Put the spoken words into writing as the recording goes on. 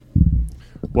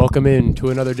Welcome in to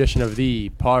another edition of the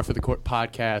Par for the Court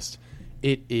podcast.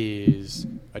 It is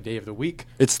a day of the week.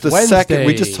 It's the Wednesday, second.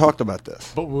 We just talked about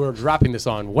this. But we're dropping this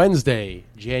on Wednesday,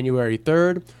 January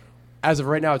 3rd. As of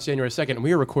right now, it's January 2nd, and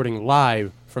we are recording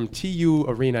live from TU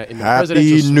Arena in the presidential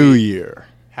suite. Happy New Year.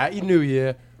 Happy New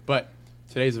Year. But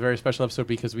today's a very special episode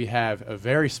because we have a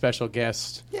very special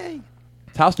guest. Yay.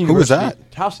 Towson Who was University,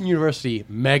 that? Towson University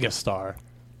megastar,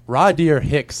 Rahdir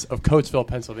Hicks of Coatesville,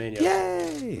 Pennsylvania.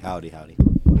 Yay! Howdy.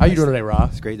 How you doing today, Ra?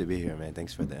 It's great to be here, man.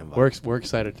 Thanks for the invite. We're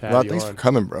excited to have Well, you thanks on. for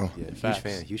coming, bro. Yeah,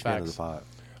 Facts. huge fan of the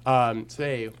pod.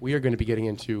 Today, we are going to be getting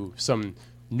into some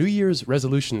New Year's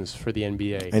resolutions for the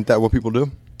NBA. Ain't that what people do?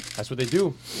 That's what they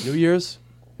do. New Year's,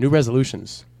 new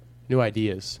resolutions, new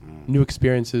ideas, new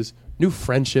experiences, new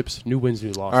friendships, new wins,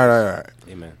 new losses. All right.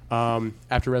 Amen.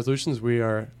 After resolutions, we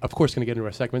are, of course, going to get into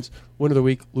our segments. Win of the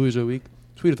week, loser of the week,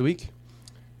 tweet of the week,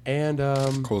 and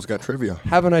Cole's got trivia.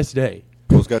 have a nice day.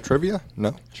 Cole's got trivia?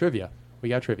 No. Trivia. We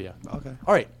got trivia. Okay.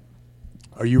 All right.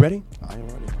 Are you ready? I am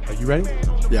ready. Are you ready?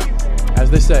 Yeah. As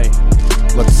they say,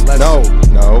 Let's go.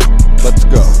 No. Let's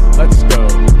go. let's go.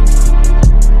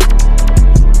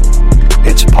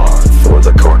 It's Par for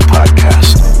the Court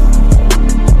podcast.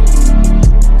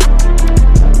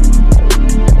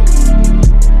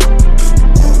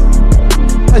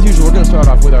 As usual, we're going to start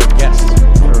off with our guest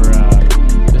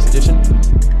for this edition.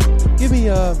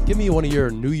 Give me one of your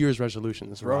New Year's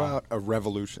resolutions. Throw Ra. out a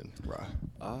revolution.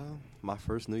 My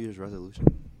first New Year's resolution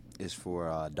is for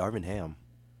Darvin Ham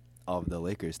of the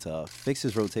Lakers to fix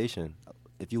his rotation.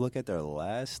 If you look at their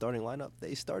last starting lineup,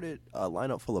 they started a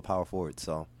lineup full of power forwards.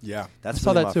 So Yeah. that's I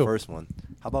saw really that my too. first one.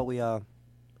 How about we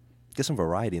get some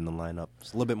variety in the lineup?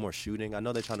 Just a little bit more shooting. I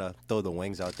know they're trying to throw the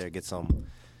wings out there, get some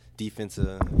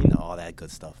defensive, all that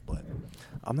good stuff. But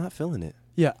I'm not feeling it.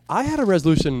 Yeah, I had a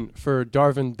resolution for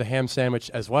Darvin the ham sandwich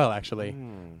as well, actually.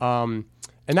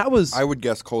 And that was I would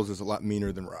guess Cole's is a lot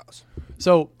meaner than Ross.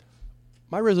 so.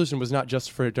 My resolution was not just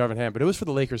for Darvin Ham, but it was for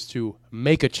the Lakers to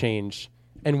make a change.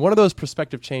 And one of those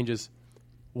prospective changes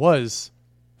was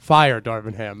fire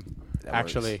Darvin Ham, That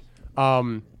actually.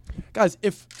 Guys,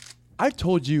 if I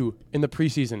told you in the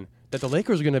preseason that the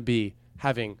Lakers are going to be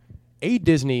having A.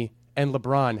 Disney and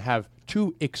LeBron have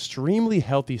two extremely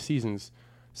healthy seasons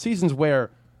where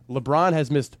LeBron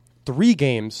has missed 3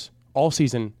 games all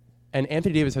season and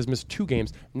Anthony Davis has missed 2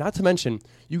 games, not to mention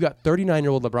you got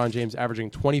 39-year-old LeBron James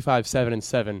averaging 25, 7, and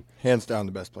 7. Hands down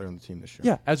the best player on the team this year.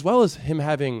 Yeah, as well as him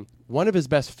having one of his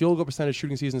best field goal percentage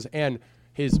shooting seasons and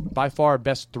his by far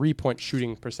best three-point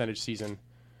shooting percentage season,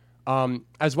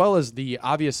 as well as the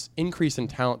obvious increase in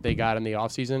talent they got in the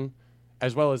offseason,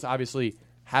 as well as obviously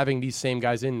having these same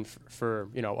guys in for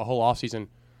a whole offseason.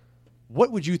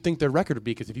 What would you think their record would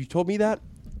be? Because if you told me that,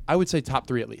 I would say top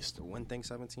 3 at least. The one thing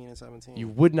 17-17. You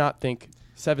would not think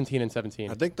 17 and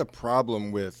 17. I think the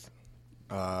problem with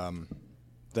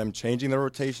them changing their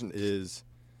rotation is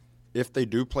if they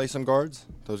do play some guards,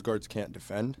 those guards can't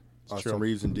defend. true. Some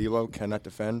Reeves and D'Lo cannot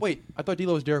defend. Wait, I thought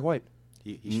D'Lo was Derek White.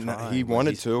 He's No, trying, he but wanted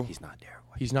he's, to. He's not Derek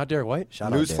White. He's not Derek White? Shout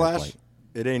out Derek Newsflash, White.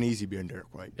 it ain't easy being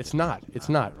Derek White. It's not. It's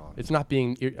not. It's not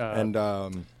being.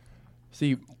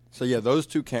 See, So, yeah, those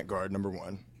two can't guard, number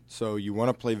one. So you want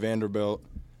to play Vanderbilt.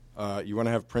 You want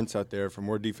to have Prince out there for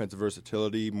more defensive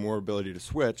versatility, more ability to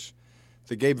switch.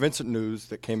 The Gabe Vincent news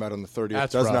that came out on the 30th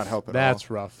That's does rough. not help at all. That's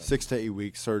rough. 6 to 8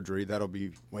 weeks surgery. That'll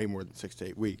be way more than 6 to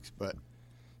 8 weeks. But,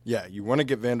 yeah, you want to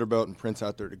get Vanderbilt and Prince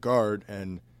out there to guard,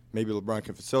 and maybe LeBron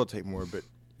can facilitate more. But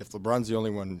if LeBron's the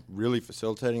only one really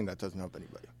facilitating, that doesn't help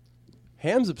anybody.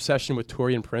 Ham's obsession with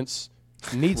Taurean Prince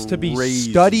needs to be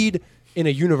Crazy. studied in a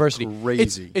university.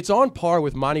 Crazy. It's on par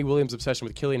with Monty Williams' obsession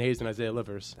with Killian Hayes and Isaiah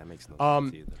Livers. That makes no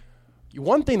sense either.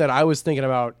 One thing that I was thinking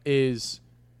about is,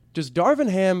 does Darvin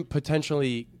Ham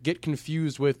potentially get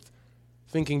confused with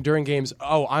thinking during games,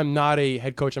 oh, I'm not a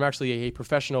head coach, I'm actually a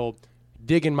professional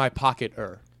dig in my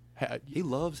pocket-er. He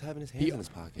loves having his hands in his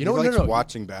pocket. You know he what? likes No.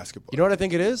 watching basketball. You know what I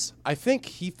think it is? I think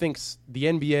he thinks the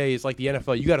NBA is like the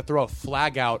NFL. You got to throw a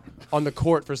flag out on the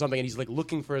court for something, and he's like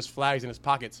looking for his flags in his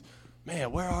pockets.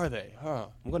 Man, where are they? Huh?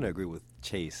 I'm going to agree with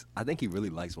Chase. I think he really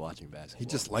likes watching basketball. He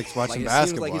just likes watching it basketball.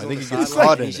 Seems like he's I on think the he gets sideline,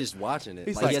 caught in he's it. just watching it.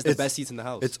 He's Like, like, he has the it's- best seats in the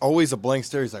house. It's always a blank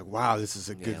stare. He's like, wow, this is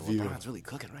a good view. LeBron's really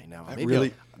cooking right now. That Maybe,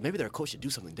 really- maybe their coach should do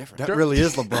something different. That really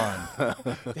is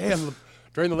LeBron. Damn,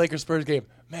 during the Lakers-Spurs game,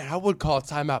 man, I would call a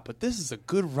timeout, but this is a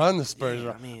good run the Spurs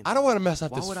run. I mean, I don't want to mess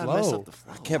up Why this would flow. I mess up the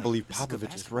flow? I can't believe This is good Popovich is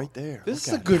basketball. right there. This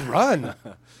is Look a at good him. run.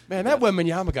 Man, that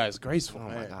Wembanyama guy is graceful. Oh,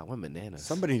 my man. God. What bananas.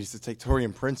 Somebody needs to take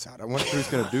Torian Prince out. I wonder who's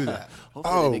going to do that. Hopefully they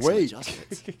Oh, make some wait.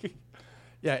 adjustments.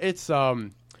 Yeah, it's I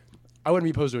wouldn't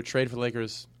be opposed to a trade for the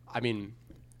Lakers. I mean,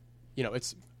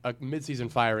 it's a midseason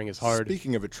firing is hard.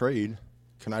 Speaking of a trade,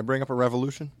 Can I bring up a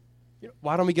revolution?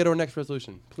 Why don't we get our next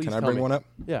resolution? Please Can tell I bring me. one up?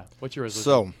 Yeah. What's your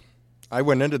resolution? So, I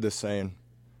went into this saying,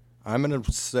 I'm going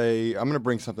to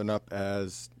bring something up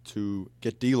as to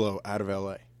get D'Lo out of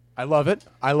LA. I love it.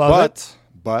 I love it.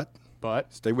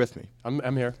 But stay with me.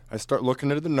 I'm here. I start looking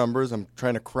into the numbers. I'm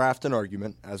trying to craft an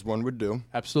argument, as one would do.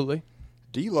 Absolutely.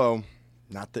 D'Lo,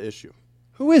 not the issue.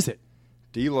 Who is it?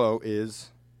 D'Lo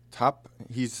is top.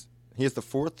 He has the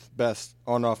fourth best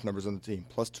on-off numbers on the team,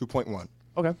 plus 2.1.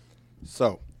 Okay.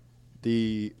 So,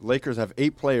 the Lakers have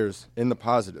 8 players in the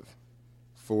positive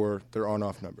for their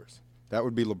on-off numbers. That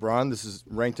would be LeBron. This is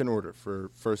ranked in order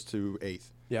for first to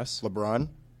eighth. Yes. LeBron,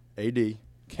 AD,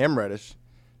 Cam Reddish,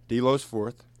 D'Lo's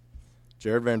fourth,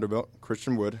 Jared Vanderbilt,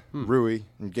 Christian Wood, Rui,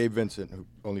 and Gabe Vincent, who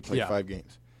only played 5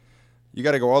 games. You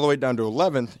got to go all the way down to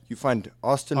 11th. You find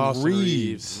Austin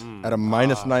Reeves at a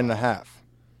minus 9.5.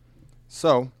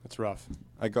 So that's rough.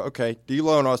 I go, okay,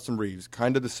 D'Lo and Austin Reeves,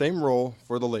 kind of the same role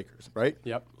for the Lakers, right?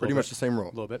 Yep. Pretty much the same role.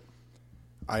 A little bit.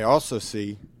 I also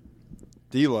see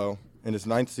D'Lo in his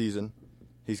 9th season.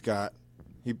 He's got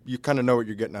you kind of know what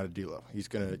you're getting out of D'Lo. He's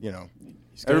gonna,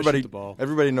 He's gonna shoot the ball.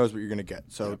 Everybody knows what you're gonna get.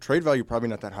 So trade value probably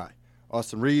not that high.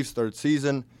 Austin Reeves, 3rd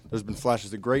season. There's been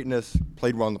flashes of greatness.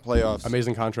 Played well in the playoffs.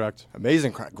 Amazing contract.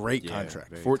 Great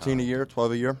contract. 14 a year,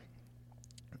 12 a year.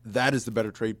 That is the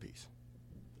better trade piece.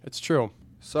 It's true.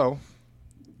 So,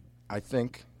 I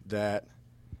think that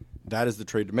is the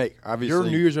trade to make. Obviously, your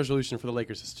New Year's resolution for the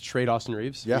Lakers is to trade Austin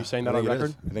Reeves. Yeah, Are you saying that on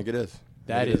record? I think it is.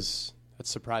 That's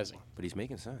surprising. But he's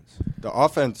making sense. The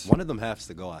offense. One of them has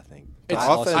to go, I think.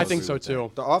 I think so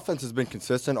too. The offense has been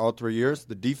consistent all 3 years.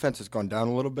 The defense has gone down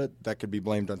a little bit. That could be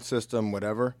blamed on system,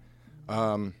 whatever.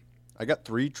 I got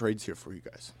 3 trades here for you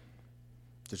guys.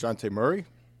 DeJounte Murray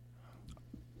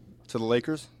to the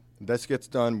Lakers. This gets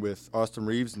done with Austin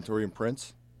Reeves and Taurean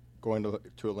Prince going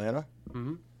to Atlanta.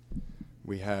 Mm-hmm.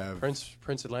 We have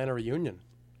Prince Atlanta reunion.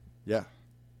 Yeah.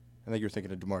 I think you're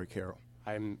thinking of DeMar Carroll.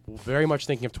 I'm very much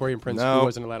thinking of Taurean Prince, Nope. who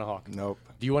was an Atlanta Hawk. Nope.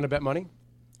 Do you want to bet money?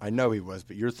 I know he was,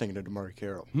 but you're thinking of DeMar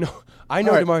Carroll. No, I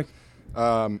know All DeMar.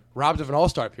 Robbed of an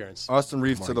All-Star appearance. Austin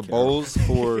Reeves to the Bulls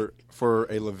for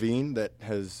a Levine that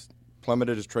has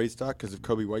plummeted his trade stock because of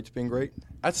Kobe White's being great.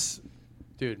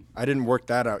 Dude. I didn't work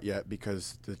that out yet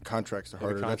because the contracts are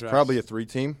harder. Contracts. That's probably a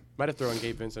 3-team. Might have thrown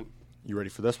Gabe Vincent. You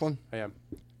ready for this one? I am.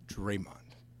 Draymond.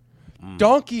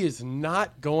 Donkey is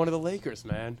not going to the Lakers,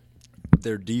 man.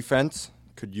 Their defense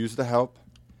could use the help.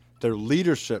 Their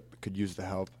leadership could use the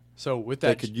help. So with They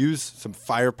that, could use some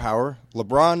firepower.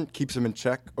 LeBron keeps them in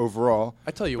check overall.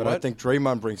 I tell you but what. I think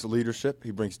Draymond brings the leadership. He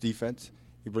brings defense.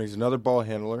 He brings another ball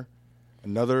handler,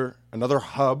 another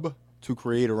hub to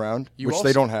create around,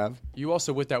 they don't have. You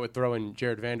also with that would throw in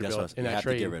Jared Vanderbilt in that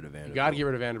trade. You have to get rid of Vanderbilt. You got to get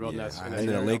rid of Vanderbilt in that And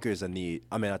scenario. the Lakers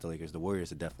not the Lakers. The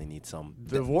Warriors definitely need some.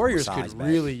 The Warriors could size back.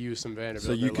 really use some Vanderbilt.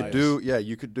 So you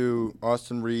could do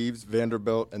Austin Reeves,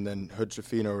 Vanderbilt, and then Hood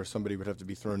Schifino or somebody would have to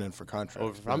be thrown in for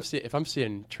contracts. If I'm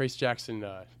seeing Trace Jackson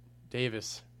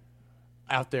Davis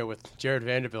out there with Jared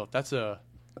Vanderbilt, that's a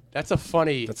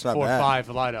funny 4-5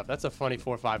 lineup. That's a funny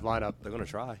 4-5 lineup. They're gonna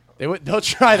try. They'll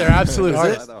try their absolute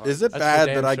hardest. Is it That's bad for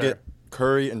damn that I sure. get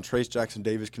Curry and Trace Jackson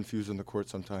Davis confused on the court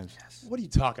sometimes? Yes. What are you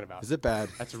talking about? Is it bad?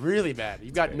 That's really bad.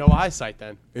 You've got no eyesight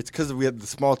then. It's because we had the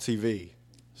small TV.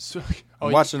 So,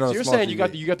 I'm watching on so a you're small saying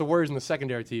TV. you got the Warriors in the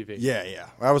secondary TV? Yeah.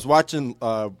 I was watching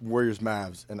Warriors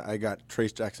Mavs, and I got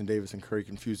Trace Jackson Davis and Curry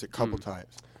confused a couple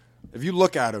times. If you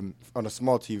look at them on a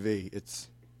small TV, it's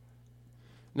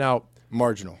Now,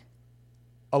 marginal.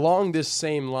 along this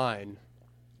same line,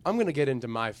 I'm going to get into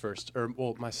my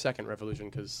second revolution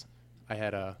because I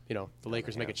had the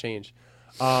Lakers make a change.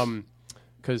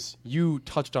 Because you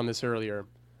touched on this earlier.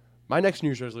 My next New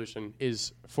Year's resolution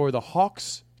is for the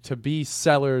Hawks to be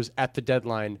sellers at the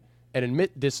deadline and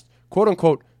admit this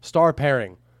quote-unquote star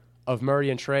pairing of Murray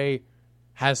and Trey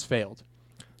has failed.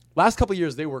 Last couple of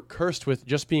years, they were cursed with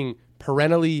just being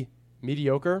perennially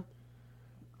mediocre.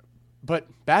 But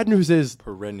bad news is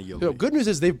Perennially. good news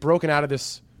is they've broken out of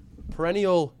this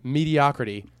perennial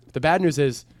mediocrity. The bad news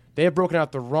is they have broken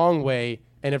out the wrong way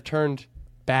and have turned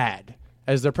bad,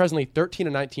 as they're presently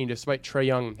 13-19, despite Trae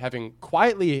Young having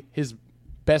quietly his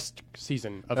best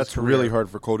season of his That's career. really hard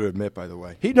for Cole to admit, by the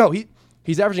way.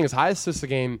 He's averaging his highest assists a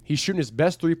game. He's shooting his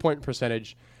best 3-point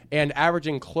percentage and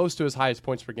averaging close to his highest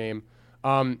points per game.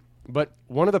 But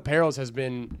one of the perils has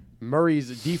been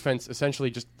Murray's defense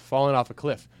essentially just falling off a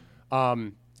cliff.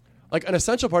 An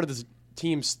essential part of this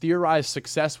team's theorized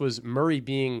success was Murray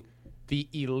being the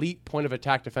elite point of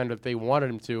attack defender that they wanted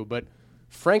him to. But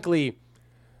frankly,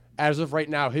 as of right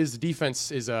now, his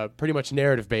defense is pretty much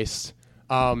narrative based.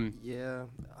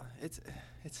 It's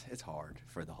hard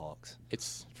for the Hawks.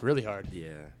 It's really hard.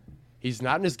 Yeah. He's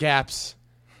not in his gaps.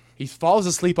 He falls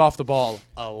asleep off the ball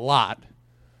a lot.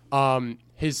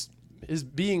 His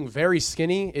being very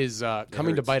skinny is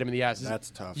coming to bite him in the ass. That's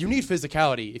tough. You need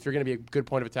physicality if you're going to be a good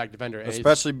point of attack defender. And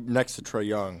Especially next to Trae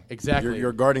Young. Exactly.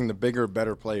 You're guarding the bigger,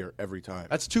 better player every time.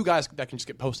 that's two guys that can just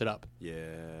get posted up. Yeah,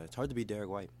 it's hard to be Derek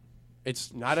White.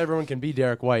 It's not everyone can be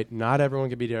Derek White. Not everyone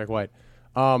can be Derek White.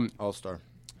 All-star.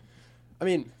 I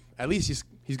mean, at least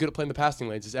he's good at playing the passing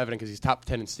lanes. It's evident because he's top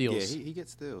 10 in steals. Yeah, he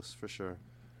gets steals for sure.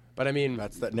 But I mean,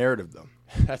 That's that narrative, though.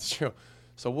 that's true.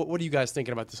 So what are you guys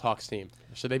thinking about this Hawks team?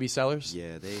 Should they be sellers?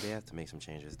 Yeah, they have to make some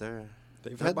changes.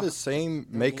 They've they're had the same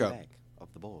makeup. back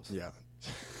of the Bulls. Yeah.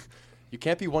 You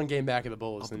can't be one game back of the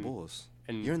Bulls. Of the Bulls.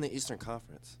 and- You're in the Eastern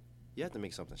Conference. You have to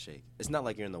make something shake. It's not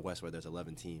like you're in the West where there's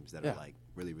 11 teams that Yeah. are like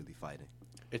really, really fighting.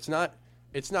 It's not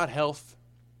health.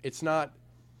 It's not.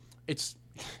 It's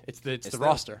the them.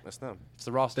 roster. It's them. It's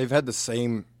the roster. They've had the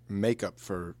same makeup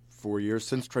for 4 years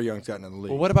since Trae Young's gotten in the league.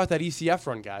 Well, what about that ECF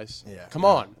run, guys? Yeah. Come Yeah.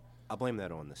 on. I blame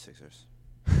that on the Sixers.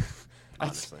 That's,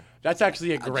 Honestly. that's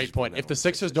actually a I great just blame point. that If the on the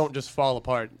Sixers Sixers. don't just fall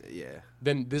apart, Yeah.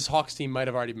 then this Hawks team might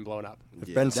have already been blown up. If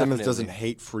Yeah, Ben Simmons definitely. doesn't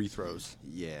hate free throws.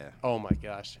 Yeah. Oh my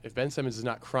gosh! If Ben Simmons is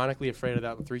not chronically afraid of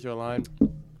that 3-throw line,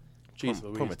 jeez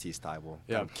Louise. Poor Matisse Thybulle.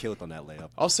 Yeah. Got him killed on that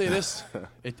layup. I'll say this: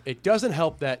 it doesn't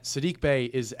help that Sadiq Bey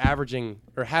is averaging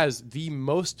or has the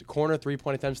most corner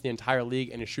 3-point attempts in the entire league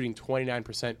and is shooting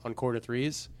 29% on quarter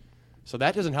threes. So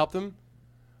that doesn't help them.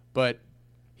 But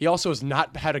he also has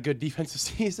not had a good defensive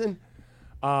season.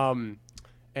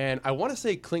 And I want to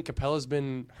say Clint Capella's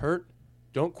been hurt.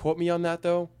 Don't quote me on that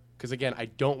though, because again, I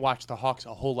don't watch the Hawks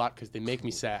a whole lot because they make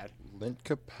me sad. Clint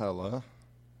Capella.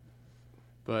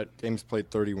 But Games played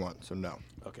 31, so no.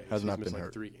 okay, Has so he's not missed been like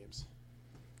hurt. 3 games.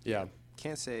 Yeah,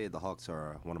 Can't say the Hawks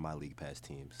are one of my league pass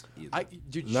teams either.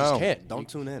 dude, you No. just can't. Don't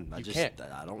tune in. you can't.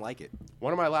 I don't like it.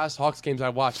 One of my last Hawks games I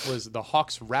watched was the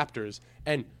Hawks Raptors,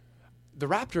 and the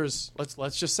Raptors.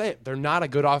 Let's just say it. They're not a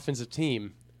good offensive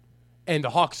team, and the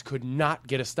Hawks could not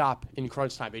get a stop in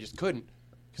crunch time. They just couldn't.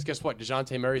 Because guess what?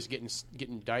 DeJounte Murray's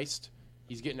getting diced.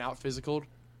 He's getting out physicaled.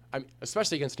 I mean,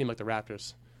 especially against a team like the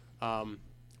Raptors.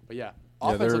 But yeah,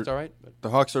 offense they're- looks all right. But, The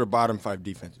Hawks are a bottom 5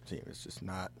 defensive team. It's just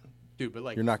not. dude, but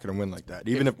like, You're not going to win like that,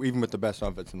 even with the best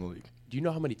offense in the league. do you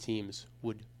know how many teams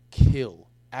would kill?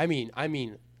 I mean,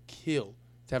 kill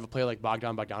to have a player like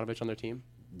Bogdanovich on their team?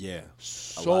 Yeah.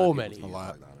 So many. A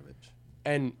lot.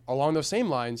 And along those same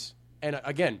lines, and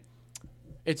again,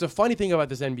 it's a funny thing about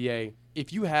this NBA.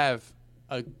 If you have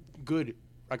a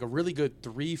really good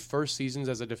 3 first seasons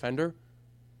as a defender,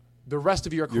 the rest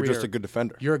of your career, You're just a good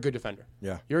defender. You're a good defender.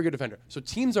 Yeah. You're a good defender. So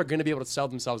teams are going to be able to sell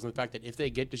themselves in the fact that if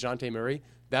they get DeJounte Murray,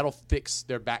 that'll fix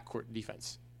their backcourt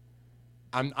defense.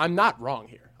 I'm not wrong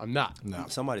here. I'm not. No.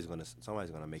 Somebody's gonna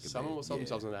make it. Someone big. will sell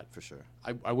themselves on that. for sure.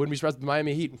 I wouldn't be surprised if the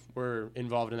Miami Heat were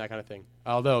involved in that kind of thing.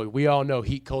 Although we all know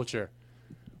Heat culture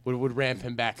would ramp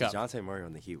him back up. Dejounte Murray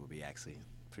on the Heat would be actually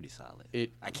pretty solid.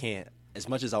 It- I can't. As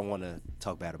much as I want to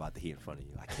talk bad about the Heat in front of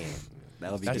you, I can't.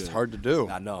 That would be That's good. hard to do.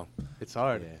 I know. It's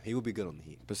hard. Yeah, he would be good on the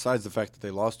Heat. Besides the fact that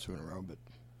they lost 2 in a row, but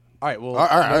All right, well, All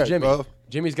right, Jimmy. well.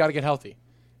 Jimmy's got to get healthy.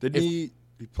 didn't he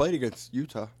played against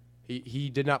Utah? He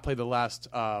did not play the last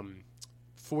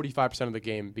 45% of the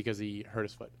game because he hurt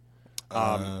his foot.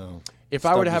 If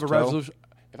I were to have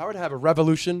a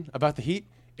revolution about the Heat,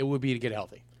 it would be to get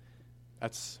healthy.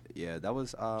 That's Yeah, that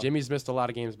was. Jimmy's missed a lot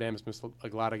of games. Bam's missed a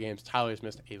lot of games. Tyler's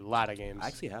missed a lot of games. I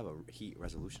actually have a Heat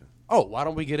resolution. Oh, why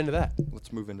don't we get into that?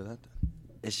 Let's move into that then.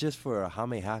 It's just for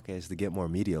Jaime Jaquez to get more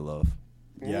media love.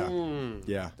 Yeah. Mm.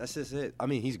 Yeah. That's just it. I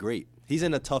mean, he's great. He's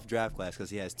in a tough draft class because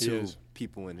he has He 2 is.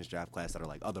 people in his draft class that are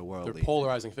like They're otherworldly.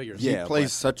 polarizing figures. Yeah. He plays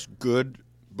but- such good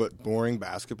but boring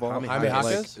basketball. Jaime Jaime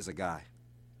Jaquez Jaquez? is a guy.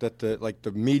 That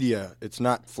the media, it's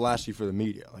not flashy for the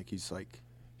media. Like he's like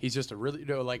He's just a really,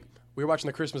 like, we were watching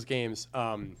the Christmas games,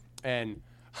 and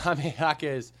Jaime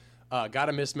Jaquez got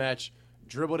a mismatch,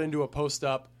 dribbled into a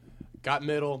post-up, got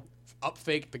middle, up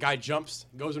fake, the guy jumps,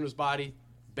 goes into his body,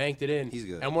 banked it in. He's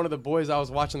good. And one of the boys I was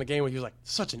watching the game with, he was like,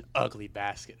 such an ugly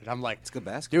basket. And I'm like, It's good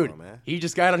basketball, dude, man. he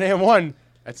just got an and-1.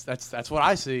 That's what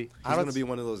I see. He's going to be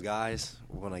one of those guys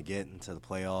we're going to get into the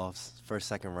playoffs, first,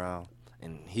 second round,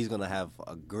 and he's going to have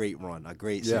a great run, a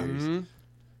great Yeah. series. Mm-hmm.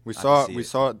 we I saw can see we it.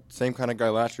 saw same kind of guy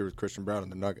last year with Christian Brown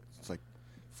and the Nuggets. It's like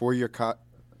 4-year cut.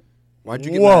 Why'd you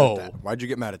get Whoa. mad at that? Why'd you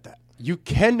get mad at that? You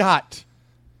cannot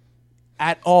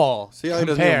at all See how he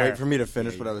doesn't even compare. wait for me to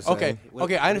finish what I was saying.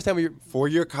 Okay, I understand what you're...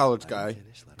 4-year college guy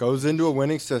finish, let him goes into a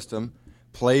winning system,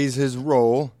 plays his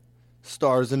role,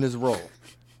 stars in his role.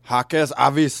 Jaquez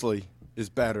obviously is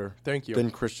better Thank you.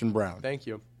 than Christian Brown. Thank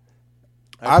you.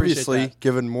 I appreciate Obviously that.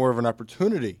 given more of an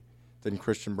opportunity than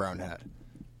Christian Brown had.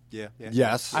 Yeah.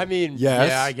 Yes. I mean, yes.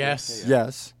 yeah, I guess.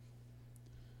 Yes.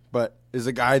 But is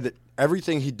a guy that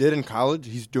everything he did in college,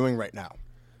 he's doing right now.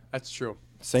 That's true.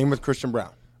 Same with Christian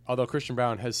Brown. Although Christian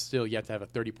Brown has still yet to have a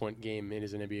 30-point game in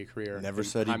his NBA career. Never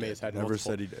said he Jaime has did. had Never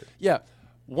multiple. said he did. Yeah.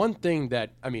 One thing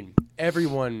that, I mean,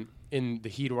 everyone in the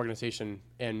Heat organization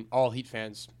and all Heat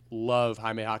fans love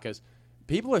Jaime Jaquez.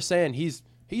 People are saying he's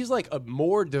like a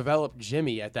more developed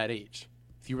Jimmy at that age,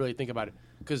 if you really think about it.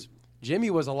 Because Jimmy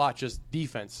was a lot just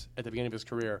defense at the beginning of his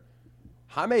career.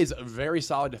 Jaime is a very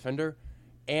solid defender,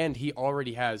 and he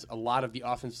already has a lot of the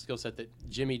offensive skill set that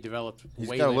Jimmy developed. He's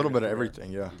way got a later little in bit his of career.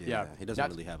 everything, yeah. Yeah, he doesn't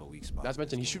really have a weak spot. Not to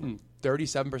mention, he's shooting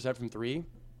 37% from three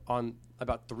on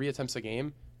about 3 attempts a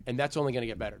game, and that's only going to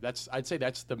get better. I'd say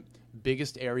that's the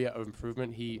biggest area of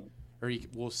improvement he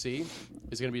will see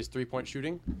is going to be his 3-point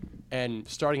shooting, and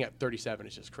starting at 37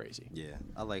 is just crazy. Yeah,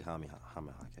 I like Jaime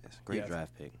Jaquez. Great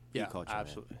draft pick. Yeah, Good culture,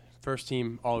 absolutely. First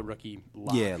team all rookie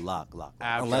lock. Yeah, lock.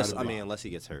 Absolutely. Unless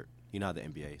he gets hurt. You know how the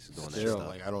NBA is doing that Still, stuff.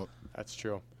 like I don't. That's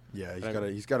true. Yeah,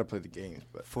 he's got to play the games,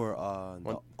 but For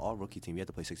the all rookie team, you have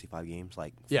to play 65 games.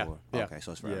 Yeah. Okay,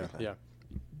 so it's for everything. Yeah.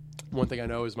 One thing I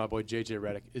know is my boy JJ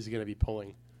Redick is going to be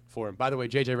pulling for him. By the way,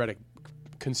 JJ Redick,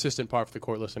 consistent part for the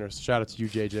court listeners. Shout out to you,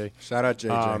 JJ. shout out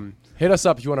JJ. Hit us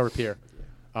up if you want to repair.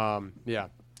 Yeah.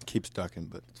 Keeps ducking,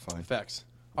 but it's fine. Facts.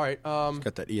 All right.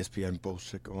 Got that ESPN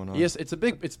bullshit going on. Yes, it's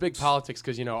big politics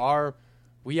because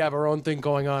we have our own thing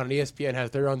going on, and ESPN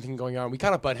has their own thing going on. We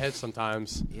kind of butt heads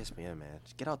sometimes. ESPN, man,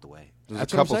 just get out the way. There's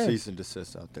That's a what I'm couple saying. cease and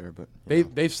desists out there, but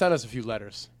They've sent us a few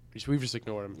letters. We've just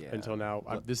ignored them Yeah. until now.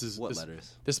 What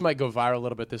letters? This might go viral a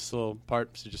little bit. This little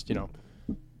part, so just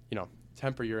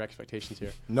temper your expectations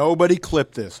here. nobody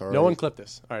clipped this. All right. No one clipped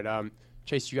this. All right,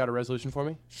 Chase, you got a resolution for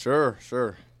me? Sure.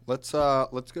 Let's go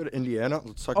to Indiana.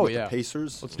 Let's talk about the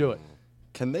Pacers. Let's do it.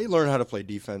 Can they learn how to play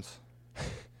defense?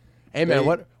 Hey man,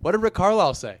 They- what did Rick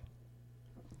Carlisle say?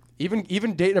 Even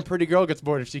dating a pretty girl gets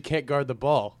bored if she can't guard the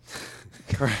ball.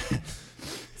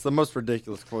 It's the most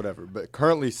ridiculous quote ever. But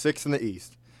currently 6th in the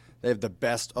East. They have the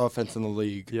best offense in the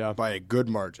league by a good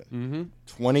margin.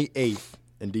 Mm-hmm. 28th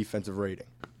in defensive rating.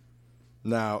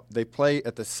 Now, they play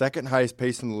at the second highest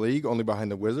pace in the league, only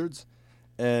behind the Wizards.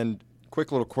 And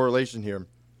quick little correlation here.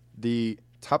 The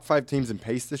top 5 teams in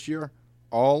pace this year,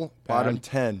 all bottom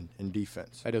 10 in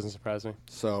defense. That doesn't surprise me.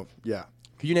 So, yeah.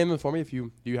 Could you name them for me if do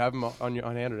you have them on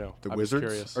hand or no? The I'm Wizards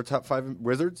curious. are top 5.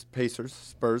 Wizards, Pacers,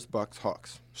 Spurs, Bucks,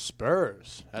 Hawks.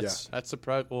 Spurs. That's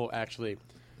surprising. Well, actually,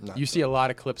 Not you see a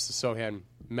lot of clips of Sohan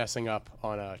messing up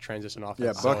on a transition offense.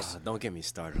 Yeah, Bucks. Don't get me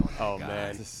started on that. Oh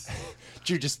guys. man,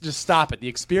 dude, just stop it. The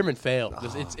experiment failed.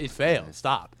 It failed.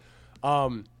 Stop.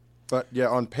 But, yeah,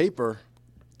 on paper,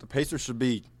 the Pacers should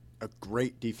be a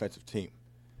great defensive team.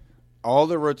 All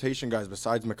their rotation guys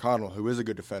besides McConnell, who is a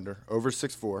good defender, over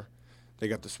 6'4", they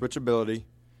got the switchability.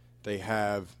 They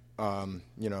have,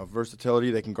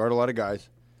 versatility. They can guard a lot of guys.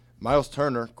 Miles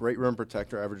Turner, great rim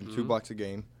protector, averaging 2 blocks a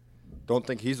game. Don't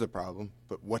think he's the problem,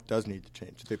 but what does need to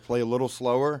change? Do they play a little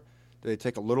slower? Do they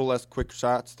take a little less quick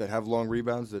shots that have long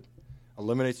rebounds that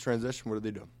eliminates transition? What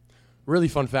do they do? Really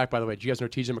fun fact, by the way. Do you guys know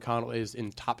T.J. McConnell is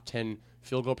in top 10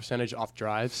 field goal percentage off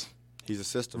drives? He's a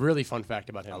system. Really fun fact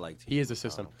about him. I like He is a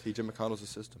system. T.J. McConnell's a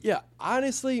system. Yeah,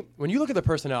 honestly, when you look at the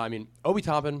personnel, I mean, Obi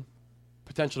Toppin,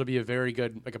 potential to be a very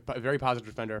good, a very positive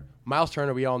defender. Miles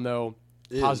Turner, we all know,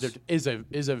 is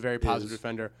a very positive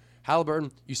defender.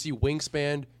 Halliburton, you see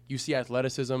wingspan, you see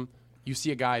athleticism, you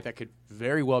see a guy that could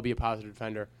very well be a positive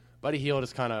defender. Buddy Hield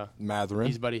is kind of Matherin.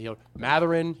 He's Buddy Hield.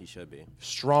 Matherin, He should be.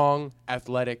 strong,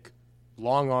 athletic,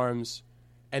 long arms,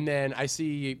 and then I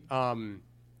see.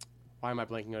 Why am I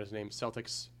blanking on his name?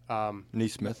 Celtics.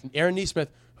 Neesmith. Aaron Neesmith,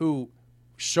 who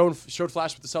showed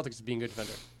flash with the Celtics as being a good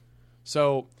defender.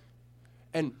 So,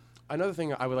 and another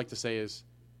thing I would like to say is,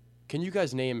 can you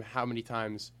guys name how many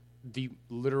times the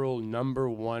literal number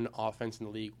 1 offense in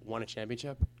the league won a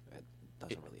championship? It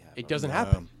doesn't really happen. It doesn't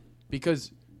happen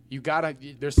because you gotta.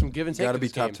 There's some give and take. Got to to be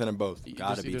this top game. 10 in both.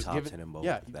 Got to be there's top give- 10 in both.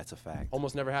 Yeah, That's a fact.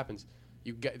 almost never happens.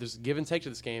 There's give and take to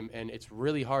this game, and it's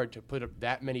really hard to put up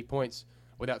that many points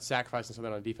without sacrificing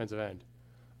something on the defensive end.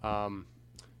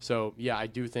 So yeah, I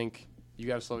do think you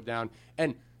got to slow it down.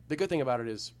 And the good thing about it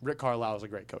is Rick Carlisle is a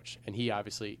great coach, and he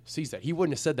obviously sees that. He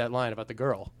wouldn't have said that line about the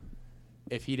girl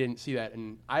if he didn't see that.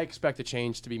 And I expect a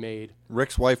change to be made.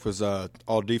 Rick's wife was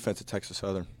all defense at Texas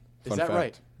Southern. Is that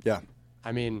right? Yeah.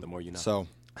 I mean, The more you know. So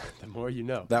the more you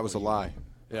know. that was a lie.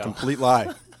 Yeah. Complete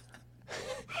lie.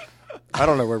 I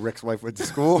don't know where Rick's wife went to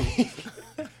school.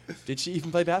 Did she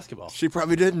even play basketball? She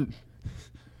probably didn't.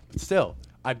 But still,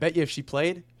 I bet you if she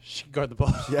played, she could guard the ball.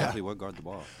 Yeah. Exactly, what guard the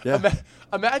ball? Yeah.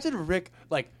 Imagine Rick,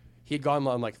 like, he had gone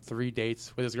on, 3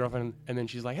 dates with his girlfriend, and then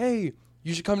she's like, hey,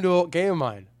 You should come to a game of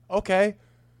mine. Okay.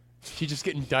 She's just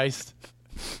getting diced.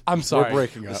 I'm sorry. We're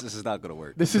breaking up. This is not gonna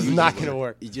work. This is not going to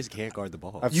work. You just can't guard the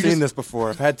ball. I've You seen just- this before.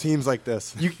 I've had teams like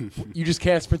this. You just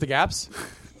can't sprint the gaps?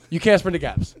 You can't sprint the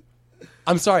gaps.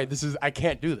 I'm sorry. I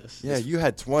can't do this. Yeah, you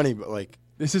had 20, but like,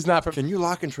 This is not for can you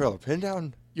lock and trail a pin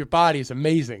down? your body is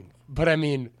amazing. But I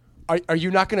mean, are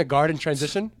you not going to guard in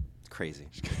transition? Crazy.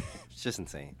 It's just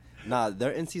insane. Nah,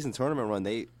 their in-season tournament run,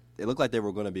 it looked like they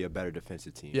were going to be a better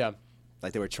defensive team. Yeah.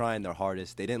 Like they were trying their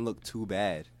hardest. They didn't look too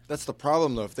bad. That's the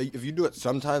problem, though. If you do it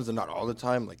sometimes and not all the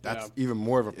time, like that's Yeah. even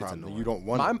more of a problem. annoying. You don't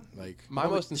want it. Like My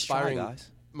most just try, inspiring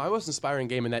guys. my most inspiring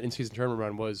game in that in-season tournament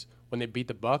run was when they beat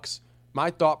the Bucks.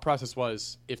 My thought process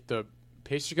was, if the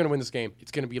Pacers are going to win this game,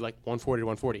 it's going to be like 140 to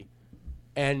 140.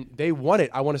 And they won it,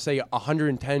 I want to say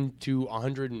 110 to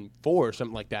 104 or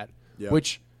something like that, Yeah.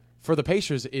 which for the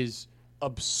Pacers is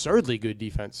absurdly good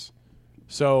defense.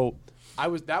 So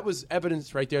that was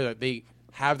evidence right there that they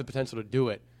have the potential to do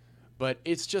it. But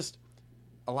it's just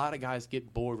a lot of guys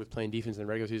get bored with playing defense in the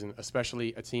regular season,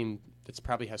 especially a team that's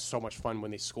probably has so much fun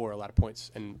when they score a lot of points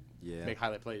and make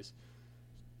highlight plays.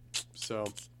 So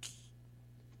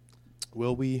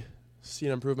will we see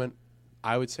an improvement?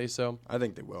 I would say so. I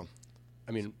think they will.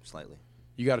 I mean, Slightly.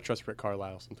 you got to trust Rick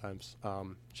Carlisle sometimes.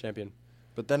 Champion.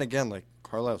 But then again, like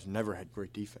Carlisle's never had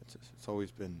great defenses. It's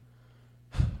always been,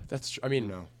 That's I mean, you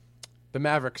know. the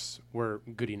Mavericks were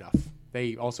good enough.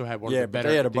 They also had one of Yeah, the but better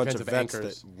they had a bunch of defensive vets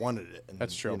anchors. that wanted it. And,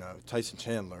 That's true. You know, Tyson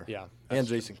Chandler. Yeah, And that's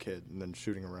Jason Kidd, and then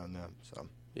shooting around them. So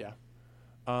Yeah.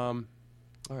 All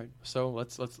right. So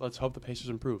let's hope the Pacers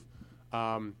improve.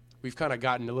 We've kind of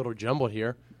gotten a little jumbled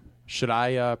here. Should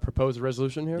I propose a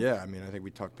resolution here? yeah, I mean, I think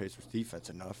we talked Pacers defense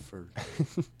enough for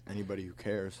anybody who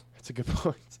cares. That's a good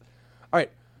point. All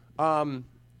right.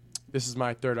 This is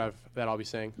my third that I'll be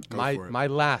saying. Go for it. My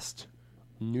last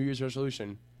New Year's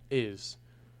resolution is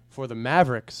for the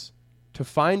Mavericks to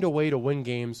find a way to win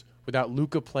games without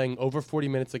Luka playing over 40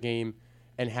 minutes a game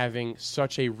and having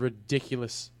such a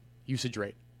ridiculous usage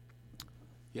rate.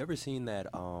 You ever seen that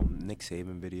Nick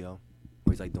Saban video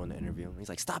where he's like doing the interview? He's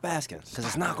like, "Stop asking, because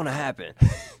it's not going to happen." It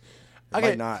Okay.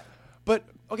 might not. But,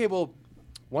 okay, well,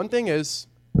 one thing is,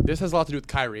 this has a lot to do with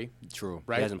Kyrie, True.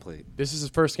 right? He hasn't played. This is his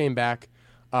first game back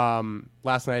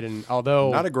last night, and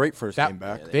although Not a great first game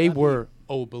back. they were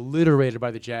obliterated by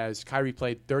the Jazz. Kyrie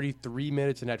played 33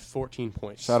 minutes and had 14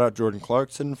 points. Shout out Jordan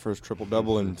Clarkson, first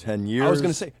triple-double in 10 years. I was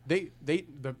going to say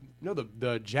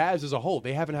the Jazz as a whole,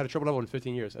 they haven't had a triple double in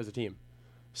 15 years as a team.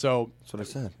 So That's what I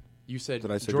said. you said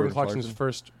Did I say Jordan Jordan Clarkson's Clarkson?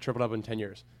 first triple double in 10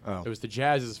 years. Oh. It was the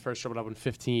Jazz's first triple double in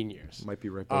 15 years. Might be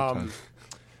right both times.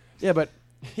 Yeah, but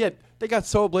they got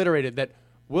so obliterated that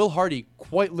Will Hardy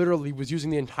quite literally was using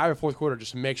the entire fourth quarter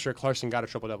just to make sure Clarkson got a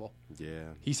triple double. Yeah.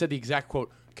 He said the exact quote: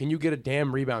 "Can you get a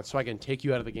damn rebound so I can take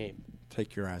you out of the game?"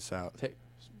 Take your ass out.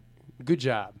 Good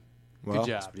job. Well,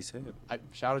 Good That's job. what he said.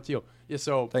 Shout out to you. Yeah.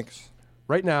 So Thanks.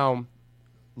 right now,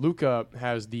 Luka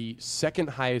has the second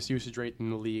highest usage rate in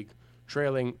the league,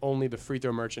 trailing only the free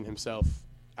throw merchant himself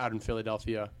out in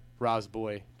Philadelphia, Roz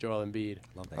Boy, Joel Embiid.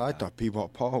 Love that I guy. thought B-Ball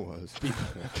Paul was.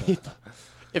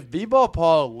 If B-Ball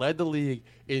Paul led the league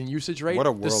in usage rate, What a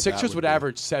the world Sixers that would would be.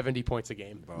 average 70 points a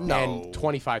game No. and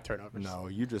 25 turnovers. No,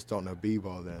 you just don't know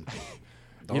B-Ball then.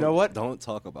 You know what? Don't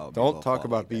talk about Don't B-ball talk Paul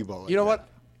about like that. B-Ball. You know like what?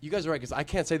 You guys are right, because I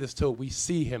can't say this till we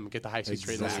see him get the highest usage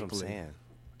rate in the That's league. what I'm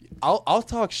Exactly. saying. I'll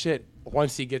talk shit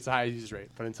once he gets the highest usage rate,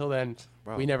 but until then,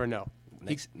 Bro. we never know.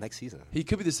 Next season. He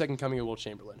could be the second coming of Wilt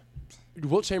Chamberlain.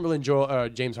 Wilt Chamberlain,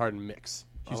 James Harden mix.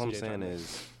 All I'm James saying Harden.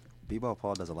 is, B-ball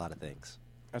Paul does a lot of things.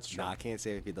 That's true. Nah, I can't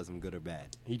say if he does them good or bad.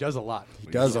 He does a lot. He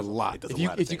does a lot. does If a you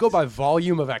lot of if you go things. by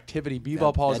volume of activity,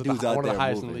 B-ball Paul is that one dude's of out the there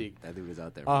highest in the moving. league. That dude is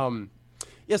out there.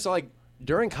 Yeah, so like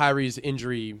during Kyrie's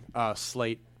injury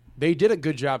slate, they did a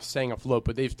good job staying afloat,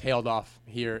 but they've tailed off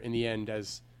here in the end,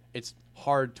 as it's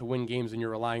hard to win games when you're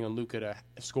relying on Luka to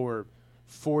score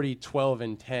 40, 12,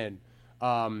 and 10.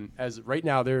 As right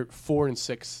now they're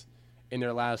 4-6 in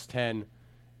their last 10,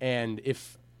 and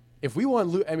if we want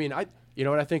Luka, I mean, you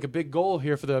know what I think a big goal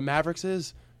here for the Mavericks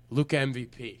is Luka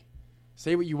MVP.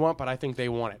 Say what you want, but I think they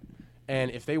want it. And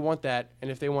if they want that,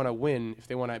 and if they want to win, if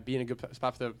they want to be in a good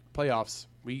spot for the playoffs,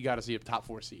 we got to see a top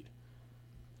 4 seed.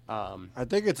 I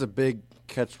think it's a big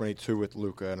catch-22 with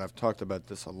Luka, and I've talked about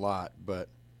this a lot, but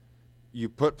you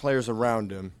put players around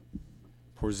him,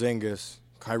 Porzingis,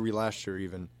 Kyrie last year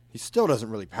even, he still doesn't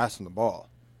really pass him the ball.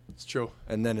 It's true.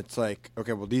 And then it's like,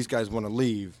 okay, well, these guys want to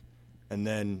leave, and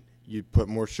then you put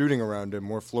more shooting around him,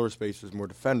 more floor spacers, more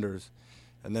defenders,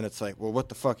 and then it's like, well, what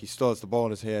the fuck? He still has the ball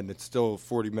in his hand. It's still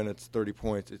 40 minutes, 30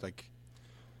 points. It's like,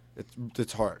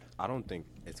 it's hard. I don't think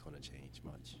it's going to change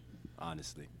much,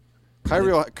 honestly.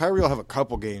 Kyrie will have a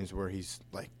couple games where he's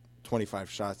like 25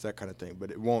 shots, that kind of thing,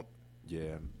 but it won't.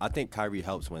 Yeah, I think Kyrie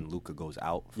helps when Luka goes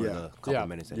out for Yeah. the couple Yeah.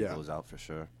 minutes that Yeah. he goes out for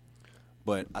sure.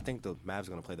 But I think the Mavs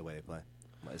going to play the way they play.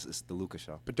 It's the Luka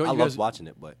show. But don't I you love guys- watching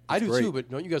it, but I do great. too, but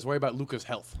don't you guys worry about Luka's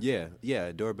health?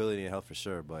 yeah, durability and health for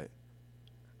sure. But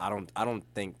I don't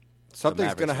think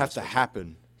Something's the going to Mavericks have are to gonna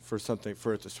happen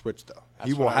for it to switch, though. That's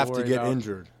He will what I have to worry get about.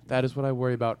 injured. That is what I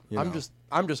worry about. You know.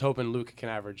 I'm just hoping Luka can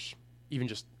average even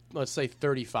just, let's say,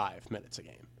 35 minutes a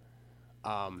game. Right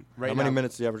How many now,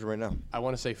 minutes do you average right now? I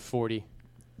want to say 40.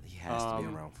 He has to be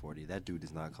around 40. That dude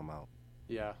does not come out.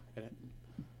 Yeah.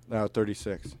 No,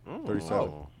 36,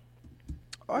 37.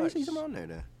 Oh, Nice. he's around there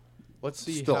then. Let's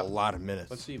see. Still how- a lot of minutes.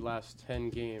 Let's see last 10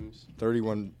 games.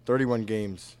 31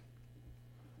 games.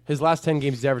 His last 10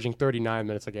 games, he's averaging 39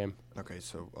 minutes a game. Okay,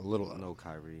 so a little. No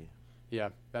Kyrie. Yeah,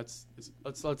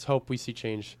 let's hope we see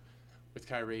change with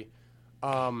Kyrie.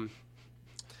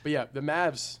 But yeah, the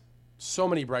Mavs, so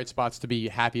many bright spots to be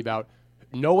happy about.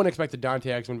 No one expected Dante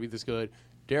Exum to be this good.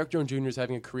 Derek Jones Jr. is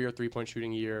having a career three-point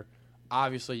shooting year.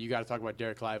 Obviously, you got to talk about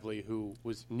Derek Lively, who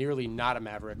was nearly not a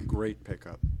Maverick. Great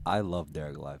pickup. I love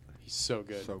Derek Lively. He's so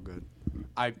good. So good.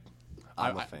 I'm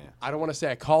a fan. I don't want to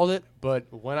say I called it, but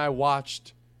when I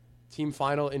watched Team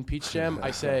Final in Peach Jam,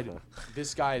 I said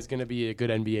this guy is going to be a good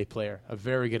NBA player, a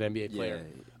very good NBA player.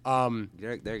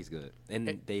 Derek's good,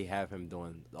 and they have him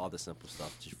doing all the simple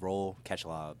stuff: just roll, catch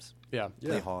lobs, Yeah.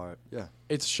 play hard. Yeah.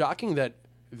 It's shocking that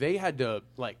they had to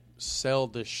sell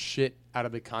the shit out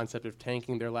of the concept of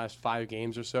tanking their last 5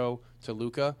 games or so to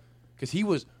Luka,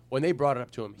 because when they brought it up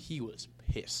to him, he was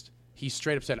pissed. He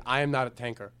straight up said, "I am not a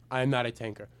tanker. I am not a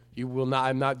tanker. You will not.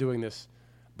 I'm not doing this."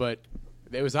 But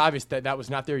it was obvious that was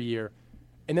not their year.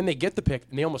 And then they get the pick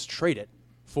and they almost trade it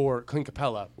for Clint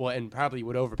Capella. Well, and probably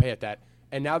would overpay at that.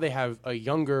 And now they have a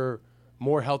younger,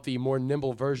 more healthy, more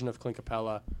nimble version of Clint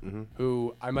Capella,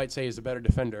 who I might say is a better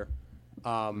defender.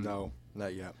 No,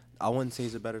 not yet. I wouldn't say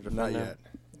he's a better defender. Not yet.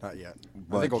 Not yet. I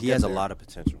But think he'll he get has a there. lot of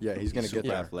potential. Yeah, he's gonna super get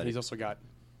there. athletic. He's also got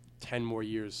 10 more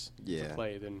years to Yeah.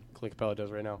 play than Clint Capella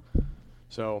does right now.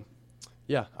 So,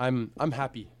 yeah, I'm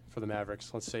happy for the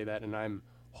Mavericks. Let's say that, and I'm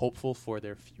hopeful for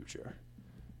their future.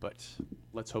 But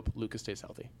let's hope Luka stays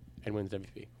healthy and wins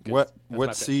MVP. 'cause What that's my what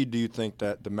pick. seed do you think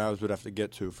that the Mavs would have to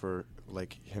get to for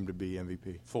him to be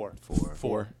MVP? 4.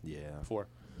 Four. Yeah, 4.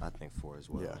 I think 4 as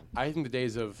well. Yeah. I think the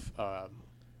days of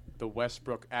the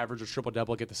Westbrook average or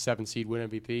triple-double, get the 7 seed, win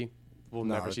MVP, we'll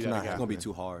No, never it's see that not again. It's gonna be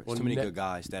too hard. Well, There's too many ne- good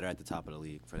guys that are at the top of the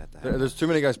league for that to happen. There's too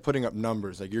many guys putting up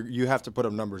numbers. Like you have to put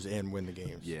up numbers and win the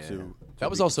games. Yeah. to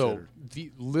That was be also considered.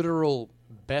 the literal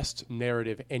best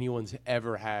narrative anyone's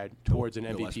ever had towards an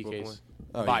MVP Westbrook case one?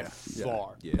 Oh, by yeah.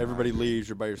 far. Yeah. Everybody leaves.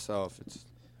 You're by yourself. It's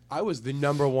I was the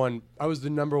number one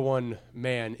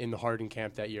man in the Harden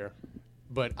camp that year,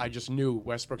 but I just knew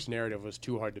Westbrook's narrative was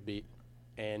too hard to beat,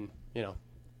 and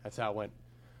that's how it went.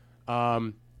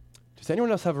 Does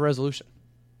anyone else have a resolution?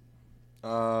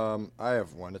 I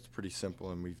have one. It's pretty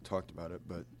simple, and we've talked about it.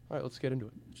 But All right, let's get into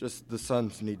it. just the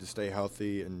Suns need to stay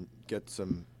healthy and get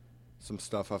some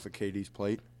stuff off of KD's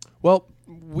plate. Well,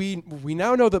 we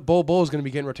now know that Bol is going to be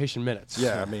getting rotation minutes.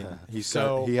 Yeah, I mean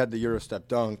he had the Eurostep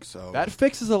dunk, so That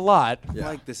fixes a lot. I yeah. feel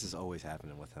like this is always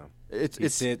happening with him. It's He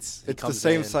sits, he it's the comes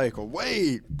same in. cycle.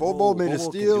 Wait, Bol Whoa, made a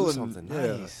Bol can steal do and something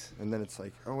yeah. nice. And then it's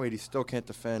like, oh wait, he still can't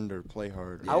defend or play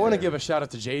hard. I want to give a shout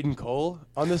out to Jaden Cole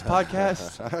on this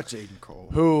podcast, Shout out Jaden Cole.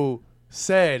 who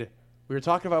said we were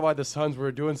talking about why the Suns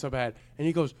were doing so bad, and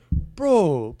he goes,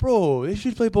 "Bro, they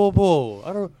should play Bol.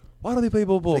 Why don't they play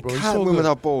Bol, bro? They He's can't so win good.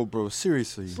 without Bol, bro.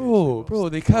 Seriously. Bro,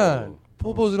 they can.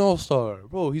 Bo's an all-star.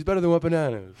 Bro, he's better than Wet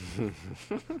Bananas."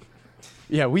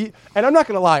 Yeah, and I'm not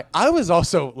going to lie, I was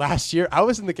also, last year, I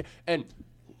was in the, and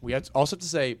we had also to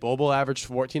say, Bol averaged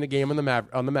 14 a game on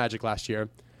the Magic last year.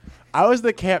 I was in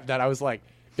the camp that I was like,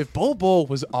 if Bol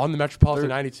was on the Metropolitan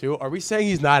 92, are we saying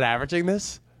he's not averaging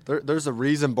this? There's a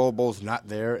reason Bol's not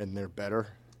there, and they're better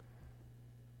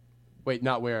Wait,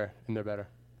 not where, and they're better.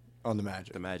 on the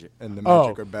Magic. The Magic. And the Oh.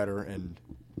 Magic are better in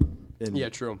Yeah,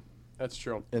 true. That's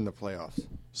true. in the playoffs.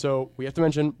 So we have to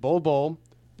mention Bol,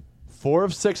 4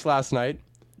 of 6 last night,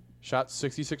 shot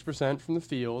 66% from the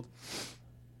field,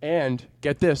 and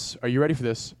get this, are you ready for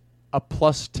this? A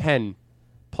plus 10,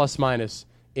 plus minus,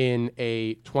 in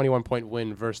a 21-point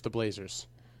win versus the Blazers.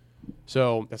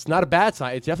 So that's not a bad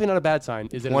sign. It's definitely not a bad sign.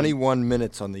 Is it? 21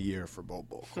 minutes on the year for Bol.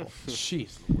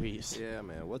 Jeez Louise. Yeah,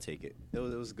 man, we'll take it. It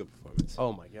was a good performance.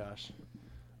 Oh my gosh.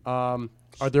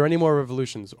 Are there any more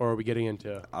revolutions, or are we getting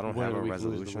into? I don't win have of a the week, lose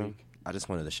of the resolution. week? I just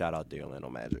wanted to shout out the Orlando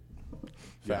Magic.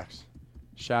 Facts.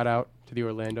 Shout out to the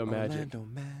Orlando Magic. Orlando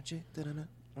Magic. Da-da-da.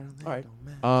 Orlando All right.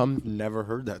 Magic. Never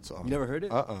heard that song. You never heard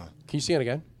it? Uh-uh. Can you sing it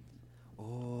again?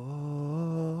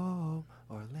 Oh,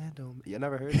 Orlando. You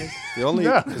never heard this? The only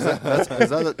Yeah.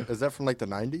 is that from like the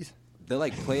 90s? They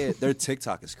like play it. Their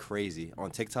TikTok is crazy.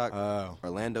 On TikTok, Oh.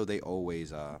 Orlando, they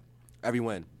always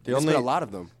everyone. The There's only- been a lot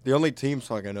of them. The only team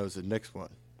song I know is the Knicks one.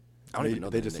 I don't even know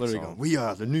They the just Knicks literally song. go, "We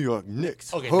are the New York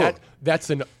Knicks." Okay, Huh. that's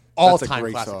an That's a all-time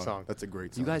great classic song. That's a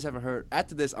great song. You guys haven't heard.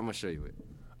 After this, I'm gonna show you it.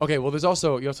 Okay, well, you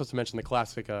also have to mention the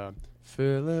classic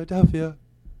Philadelphia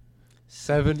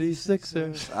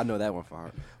 76ers. I know that one for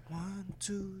heart. 1,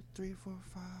 2, 3, 4,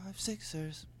 5,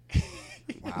 Sixers.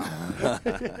 Wow.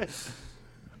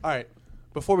 All right.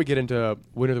 Before we get into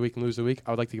winner of the week and loser of the week,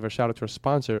 I would like to give a shout out to our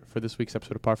sponsor for this week's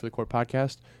episode of Par for the Court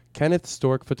podcast, Kenneth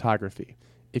Stork Photography.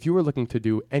 If you were looking to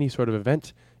do any sort of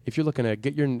event, if you're looking to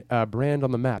get your brand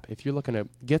on the map, if you're looking to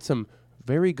get some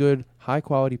very good,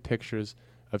 high-quality pictures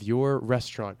of your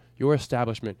restaurant, your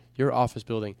establishment, your office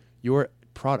building, your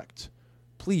product,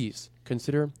 please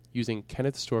consider using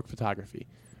Kenneth Stork Photography.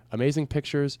 Amazing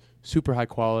pictures, super high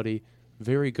quality,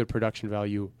 very good production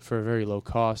value for a very low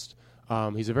cost.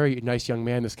 He's a very nice young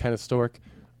man, this Kenneth Stork.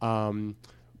 We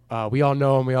all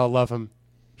know him. We all love him.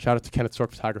 Shout out to Kenneth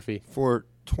Stork Photography. For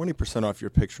 20% off your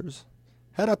pictures,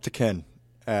 head up to Ken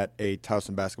at a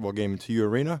Towson basketball game in TU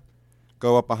Arena.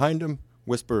 Go up behind him,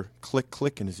 whisper "click,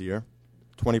 click" in his ear.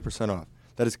 20% off.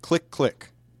 That is click,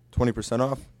 click. 20%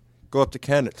 off. Go up to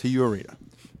Ken at TU Arena.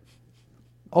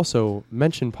 Also,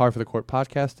 mention Par for the Court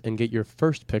podcast and get your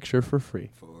first picture for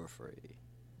free. For free.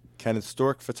 Kenneth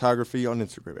Stork Photography on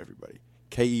Instagram, everybody.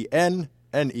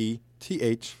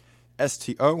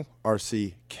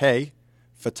 KENNETHSTORCK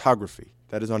Photography.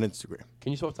 That is on Instagram.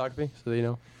 Can you spell photography so they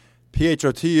know?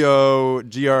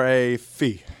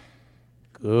 PHOTOGRAPhy.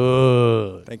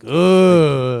 Good. Thank you.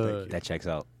 Good. Thank you. That checks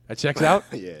out. That checks out?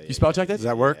 Yeah, You spell checked it? Does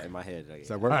that work? Yeah, in my head. Does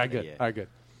that work? All right, good. Yeah. All right, good.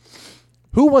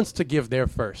 Who wants to give their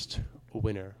first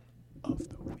winner of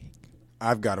the week?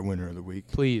 I've got a winner of the week.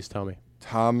 Please tell me.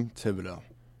 Tom Thibodeau.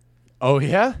 Oh,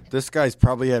 yeah? This guy's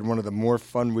probably had one of the more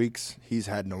fun weeks he's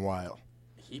had in a while.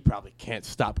 He probably can't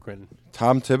stop grinning.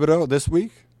 Tom Thibodeau this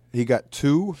week, he got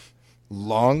 2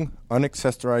 long,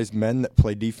 unaccessorized men that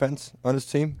play defense on his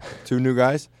team. 2 new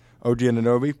guys, OG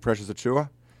Anunoby, Precious Achua.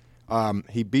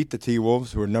 He beat the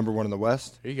T-Wolves, who are number 1 in the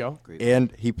West. There you go. Great.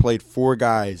 And he played 4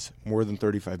 guys more than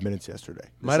 35 minutes yesterday.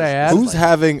 Might I add? Who's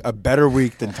having a better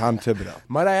week than Tom Thibodeau?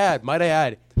 Might I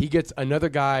add, he gets another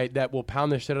guy that will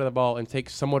pound the shit out of the ball and take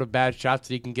somewhat of bad shots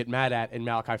that he can get mad at in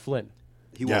Malachi Flynn.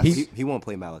 He Yes. won't. He won't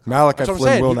play Malachi. Malachi That's what I'm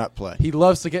Flynn saying. will He- not play. He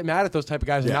loves to get mad at those type of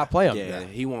guys and Yeah. not play them. Yeah,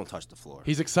 he won't touch the floor.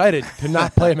 He's excited to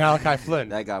not play Malachi Flynn.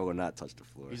 That guy will not touch the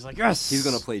floor. He's like, yes. He's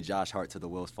gonna play Josh Hart till the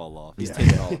wheels fall off. He's Yeah.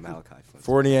 taking all of Malachi Flynn.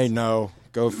 Fournier, no.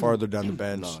 Go farther down the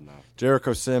bench. No.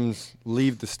 Jericho Sims,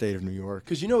 leave the state of New York.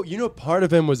 Because you know, part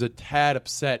of him was a tad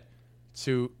upset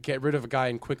to get rid of a guy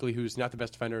in Quickly who's not the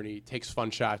best defender and he takes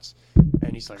fun shots,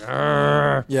 and he's like,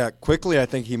 "Arr." Yeah, quickly, I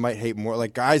think he might hate more.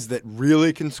 Like guys that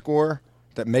really can score,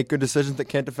 that make good decisions, that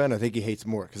can't defend, I think he hates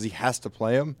more because he has to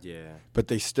play them. Yeah. But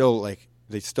they still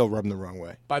rub him the wrong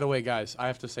way. By the way, guys, I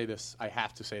have to say this.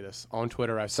 On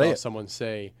Twitter, I Say saw it. someone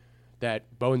say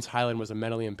that Bones Highland was a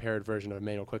mentally impaired version of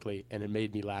Emmanuel Quickly, and it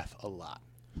made me laugh a lot.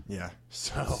 Yeah.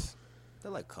 So,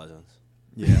 They're like cousins.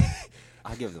 Yeah.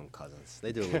 I give them cousins.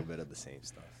 They do a little bit of the same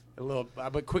stuff. a little,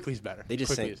 but Quickly's better. They just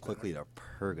Quickly sent is quickly to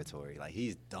purgatory. Like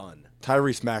he's done.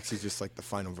 Tyrese Maxey's just like the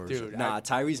final version. Dude, Nah,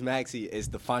 Tyrese Maxey is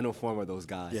the final form of those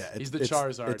guys. Yeah, He's the it's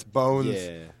Charizard. It's Bones.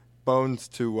 Yeah. Bones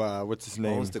to what's his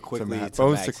name? Bones to Quickly Matt. to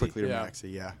Bones to Maxey. Quickly to Yeah. Maxey.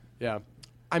 Yeah. Yeah.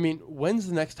 I mean, when's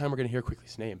the next time we're going to hear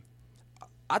Quickly's name?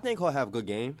 I think he'll have good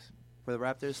games for the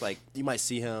Raptors. Like you might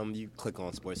see him, you click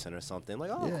on SportsCenter or something.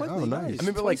 Like, oh, Yeah, quickly, oh, nice. nice. I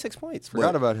mean, but, like, 26 points. Forgot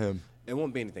But about him. it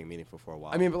won't be anything meaningful for a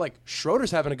while. I mean, but like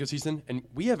Schroeder's having a good season, and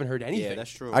we haven't heard anything. yeah,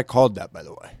 that's true. I called that, by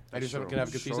the way. I just going to have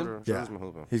a good season. Schroeder's Yeah. been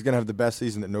hooping. He's gonna have the best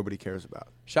season that nobody cares about.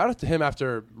 Shout out to him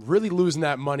after really losing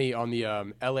that money on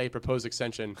the L.A. proposed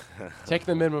extension, taking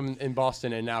the minimum in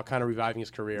Boston, and now kind of reviving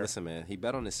his career. Listen, man, he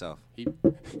bet on himself. He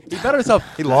bettered himself.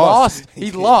 He lost.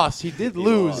 He lost. He did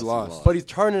lose. lost. But he's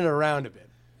turning it around a bit.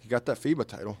 He got that FIBA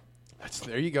title.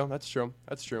 There you go. That's true.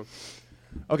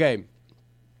 Okay.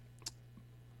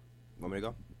 Want me to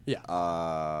go? Yeah.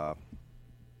 My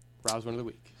Rouse one of the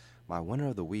week. winner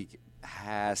of the week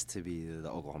has to be the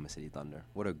Oklahoma City Thunder.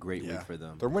 What a great week for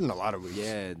them. They're winning a lot of weeks.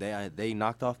 Yeah, they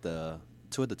knocked off the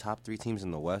 2 of the top 3 teams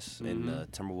in the West, in the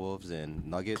Timberwolves and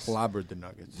Nuggets. Clobbered the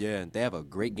Nuggets. Yeah, they have a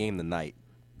great game tonight.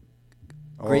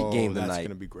 Great game That's tonight.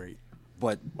 gonna be great.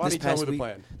 But Why this don't you tell me past who week, they're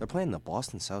playing? they're playing the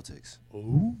Boston Celtics.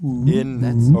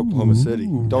 In Oklahoma City.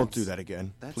 Don't do that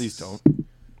again. that's- Please don't. They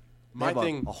My have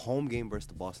thing. a home game versus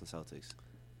the Boston Celtics.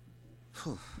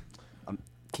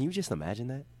 Can you just imagine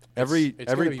that? Every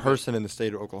It's gonna be person in the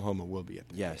state of Oklahoma will be at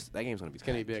the Yes, that game's going to be It's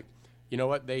going to be big. You know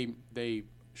what? They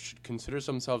should consider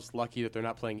themselves lucky that they're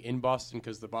not playing in Boston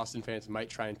because the Boston fans might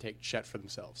try and take Chet for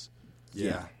themselves.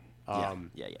 Yeah.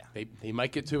 Yeah. They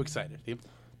might get too excited.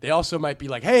 They also might be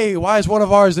like, hey, why is one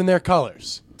of ours in their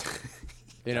colors?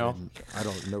 You know? I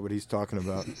don't know what he's talking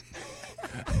about.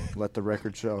 Let the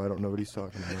record show. I don't know what he's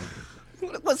talking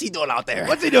about. What's he doing out there?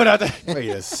 What's he doing out there? Wait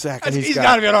a second. He's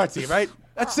got to be on our team, right?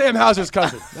 That's Sam Hauser's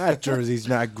cousin. That jersey's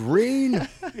not green.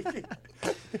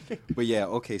 But yeah,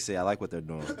 OKC, I like what they're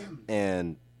doing,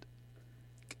 and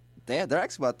they're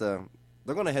actually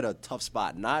they're going to hit a tough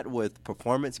spot, not with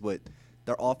performance, but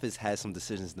their office has some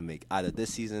decisions to make, either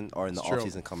this season or in the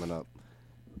offseason coming up.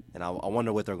 And I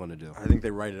wonder what they're going to do. I think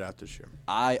they write it out this year.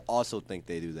 I also think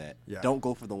they do that. Yeah. Don't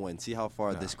go for the win. See how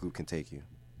far this group can take you.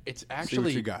 It's See what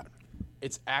actually you got.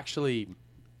 It's actually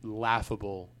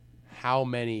laughable how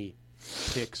many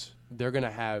picks they're going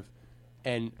to have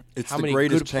and It's how the many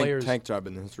greatest good players tank job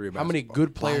in the history of how many basketball.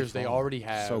 good players By they far. already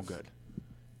have. So good.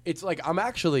 It's like I'm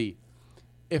actually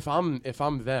if I'm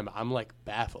them, I'm like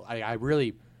baffled.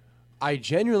 I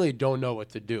genuinely don't know what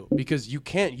to do because you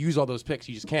can't use all those picks.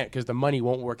 You just can't because the money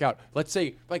won't work out. Let's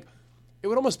say like it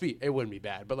wouldn't be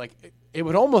bad, but like it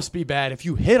would almost be bad if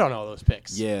you hit on all those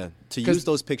picks. Yeah. To 'Cause- use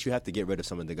those picks, you have to get rid of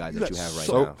some of the guys that you have right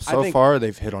So now. I think- far,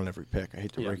 they've hit on every pick. I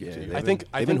hate to Yeah. break it to you. I think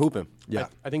they've been hooping. Yeah.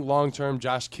 I think long term,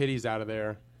 Josh Kiddie's out of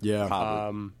there. Yeah.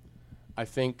 Probably. I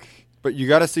think But you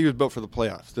got to see who's built for the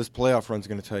playoffs. This playoff run's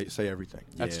going to say everything.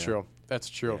 that's Yeah. true. That's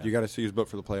true. You got to see who's built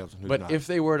for the playoffs and who's But not. if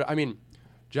they were to, I mean,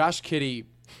 Josh Kiddie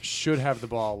should have the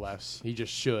ball less. He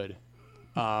just should.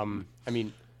 I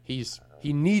mean,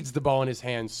 he needs the ball in his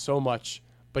hands so much,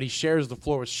 but he shares the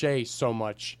floor with Shea so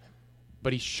much.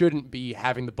 But he shouldn't be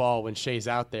having the ball when Shea's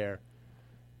out there.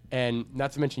 And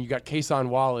not to mention, you got Kason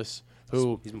Wallace,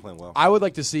 who He's been playing well. I would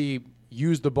like to see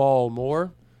use the ball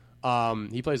more.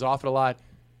 He plays off it a lot.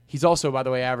 He's also, by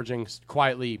the way, averaging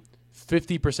quietly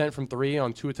 50% from three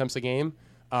on 2 attempts a game.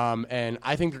 And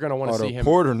I think they're going to want to see him.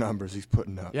 Porter numbers he's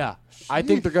putting up. Yeah. I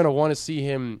think they're going to want to see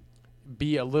him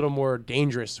be a little more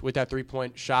dangerous with that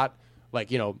 3-point shot. Like,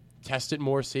 test it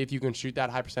more, see if you can shoot that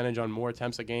high percentage on more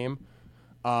attempts a game.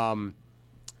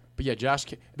 But yeah,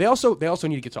 they also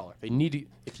need to get taller. They need to,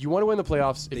 if you want to win the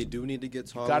playoffs, They do need to get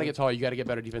taller. you got to get taller. You got to get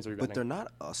better defensive But rebounding. they're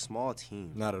not a small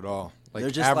team. Not at all. Like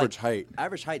They're just average like, height.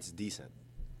 Average height's decent.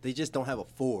 They just don't have a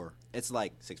 4. It's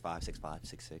like 6'5", 6'5",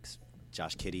 6'6".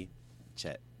 Josh Kiddie,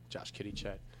 Chet. Josh Kiddie,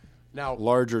 Chet. Now,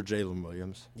 Larger Jalen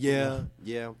Williams. Yeah.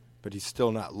 But he's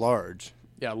still not large.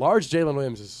 yeah, large Jalen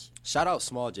Williams is. Shout out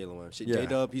small Jalen Williams. Yeah.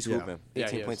 J-Dub, he's Yeah. hooping. Yeah,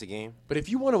 18 he points is. a game. But if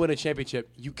you want to win a championship,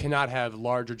 you cannot have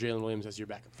larger Jalen Williams as your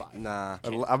backup 5. Nah.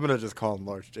 I'm going to just call him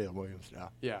large Jalen Williams now.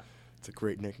 Yeah. It's a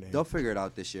great nickname. They'll figure it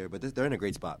out this year, but they're in a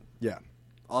great spot. Yeah.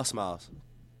 All smiles.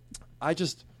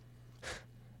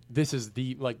 This is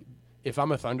if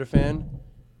I'm a Thunder fan,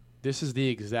 this is the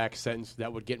exact sentence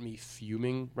that would get me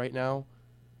fuming right now.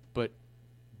 But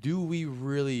do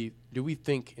we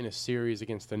think in a series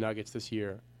against the Nuggets this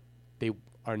year, they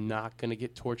are not going to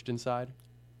get torched inside?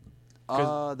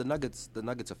 The Nuggets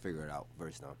will figure it out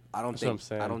versus them. I don't That's what I'm think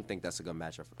saying. I don't think that's a good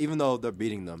matchup. Even though they're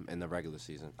beating them in the regular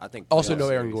season. I think Also, playoff no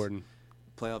Aaron series- Gordon.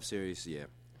 Playoff series, yeah.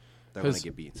 They're going to 'Cause-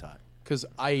 get beat inside. Because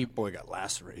Boy got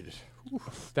lacerated.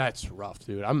 that's rough,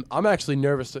 dude. I'm actually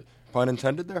nervous. Pun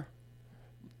intended there?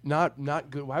 Not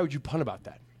good. Why would you pun about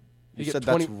that? You get said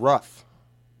 20 that's rough.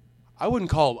 I wouldn't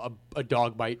call a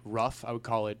dog bite rough. I would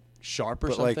call it sharp or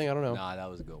But, like, something. I don't know. Nah, that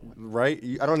was a good one. Right?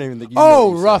 I don't even think you Oh, know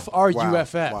what you rough, said.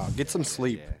 R-U-F-F. Wow. Get some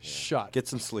sleep. Shut. Get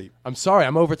some sleep. I'm sorry.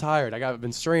 I'm overtired. I've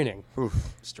been straining.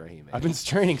 Oof. Strain, man. I've been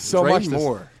straining so Strain much.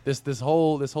 more. This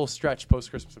whole stretch post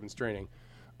Christmas, I've been straining.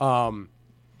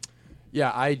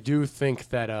 Yeah, I do think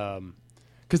that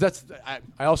because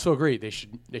I also agree they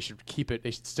should keep it.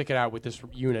 They should stick it out with this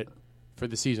unit for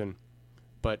the season,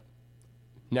 but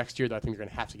next year I think they're going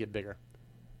to have to get bigger.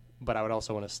 But I would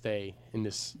also want to stay in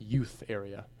this youth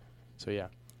area. So yeah.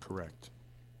 Correct.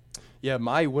 Yeah,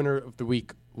 my winner of the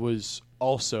week was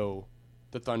also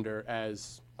the Thunder,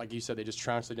 as like you said, they just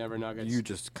trounced the Denver Nuggets. You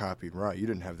just copied right. You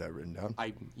didn't have that written down.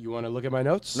 You want to look at my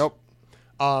notes? Nope.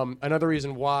 Another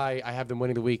reason why I have them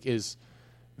winning the week is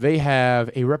they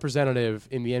have a representative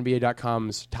in the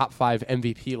NBA.com's top 5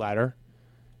 MVP ladder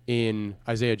in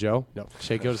Isaiah Joe. No,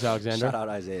 Shea Gilgeous-Alexander. Shout out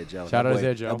Isaiah Joe. Shout out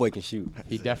Isaiah Joe. That boy can shoot.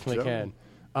 He definitely Joe.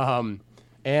 can.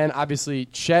 And obviously,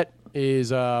 Chet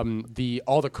is all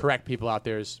the correct people out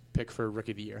there's pick for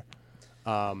Rookie of the Year.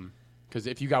 Because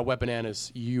if you got wet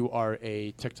bananas, you are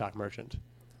a TikTok merchant.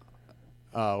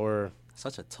 Or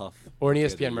Such a tough. Or an rookie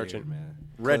of the ESPN year, merchant. man.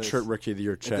 Red 'Cause shirt rookie of the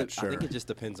year, I Chet. Sure. think it just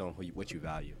depends on what you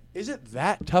value. Is it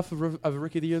that tough of a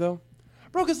rookie of the year though,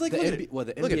 bro? Because like The look at it. the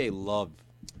Look at NBA it. love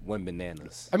win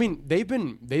bananas. I mean, they've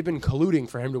been colluding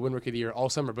for him to win rookie of the year all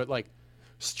summer, but like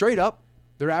straight up,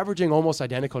 they're averaging almost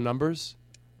identical numbers.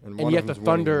 And one yet of the them's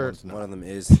winning, Thunder- and one's not. One of them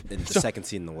is in the second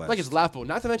seed in the West. Like it's laughable.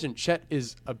 Not to mention, Chet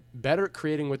is a better at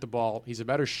creating with the ball. He's a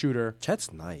better shooter,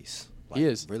 Chet's nice. He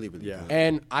is. really, really Yeah. good.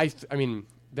 and I mean,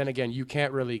 then again, you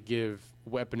can't really give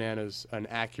Wet Bananas an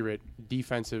accurate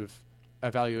defensive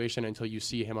evaluation until you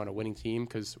see him on a winning team,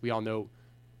 because we all know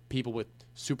people with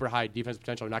super high defensive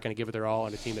potential are not going to give it their all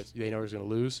on a team that they know is going to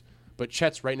lose. But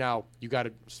Chet's right now, you got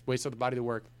to waste up the body to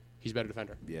work. He's a better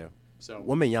defender. Yeah. So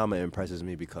Wembanyama impresses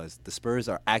me because the Spurs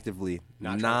are actively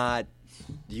not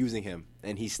using him,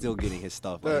 and he's still getting his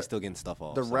stuff. He's still getting stuff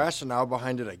off. The so. rationale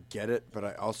behind it, I get it, but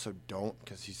I also don't,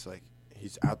 because he's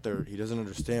out there. He doesn't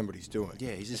understand what he's doing.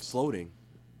 Yeah, he's just floating.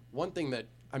 one thing that,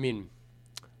 I mean,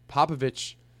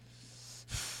 Popovich,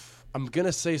 I'm going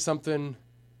to say something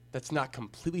that's not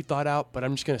completely thought out, but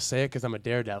I'm just going to say it because I'm a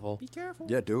daredevil. Be careful.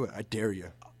 Yeah, do it. I dare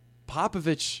you.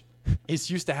 Popovich is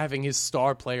used to having his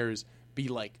star players be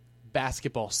like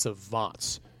basketball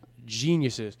savants,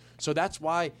 geniuses. So that's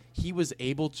why he was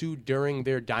able to, during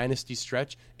their dynasty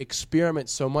stretch, experiment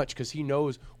so much, because he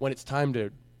knows when it's time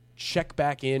to check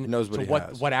back in knows what to he what,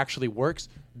 has. what actually works.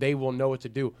 They will know what to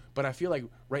do. But I feel like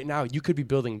right now you could be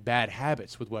building bad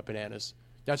habits with Wet Bananas.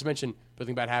 Not to mention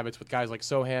building bad habits with guys like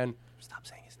Sohan. Stop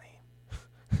saying his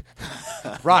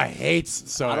name. Rye hates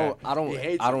Sohan. I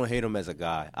don't hate him as a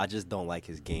guy. I just don't like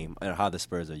his game and how the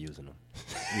Spurs are using him.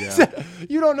 Yeah.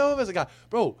 You don't know him as a guy.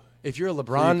 Bro, if you're a So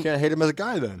LeBron, you can't hate him as a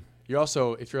guy then. you're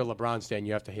also, if you're a LeBron stan,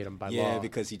 you have to hate him by Yeah, law.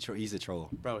 because he's a troll.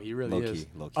 Bro, he really Low-key- is.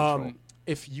 low-key troll.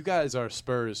 If you guys are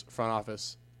Spurs front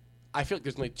office, I feel like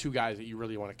there's only two guys that you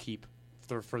really want to keep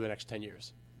for the next 10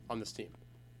 years on this team.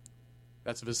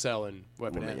 That's Vassell and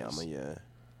Wet Bananas. Wembanyama,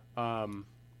 yeah.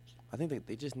 I think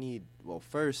they just need. Well,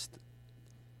 first,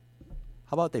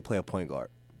 how about they play a point guard?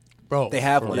 Bro, They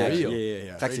have for one. real. Actually.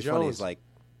 Yeah. It's actually Trey funny. Jones. It's like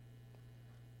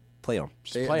play him.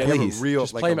 Just They, play they him. have a Please. real,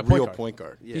 Just like play a him at point real guard. point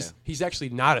guard. Yeah. He's actually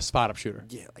not a spot up shooter.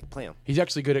 Yeah, like play him. He's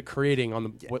actually good at creating on the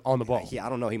ball. I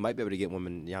don't know. He might be able to get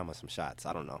Wembanyama some shots.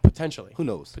 I don't know. Potentially. Who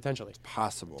knows? Potentially.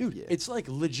 Possible. Dude, Yeah. it's like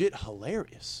legit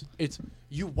hilarious. It's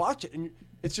you watch it and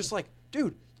it's just like,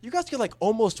 dude, you guys could like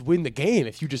almost win the game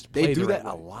if you just play They do the right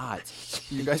that a way. lot.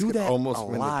 You guys do could that almost a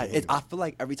win the lot. game. I feel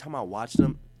like every time I watch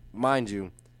them, mind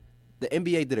you, the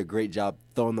NBA did a great job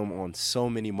throwing them on so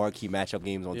many marquee matchup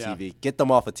games on Yeah. TV. Get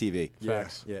them off of TV. Yeah.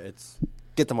 Facts. Yeah, it's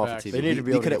Get them off Facts. of TV. They need to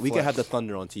be able to get we could have flex. the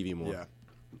Thunder on TV more. yeah.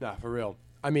 Nah, for real.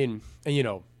 I mean, and you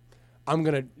know, I'm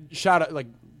gonna shout out, like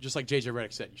just like JJ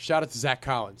Redick said, shout out to Zach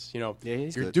Collins. You know, Yeah,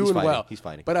 he's you're good. doing He's fighting. well. He's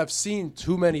fighting. But I've seen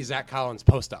too many Zach Collins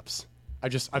post ups.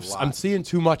 I'm seeing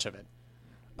too much of it.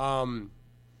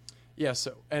 Yeah.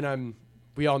 So, and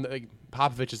we all know, like,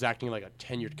 Popovich is acting like a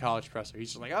tenured college professor.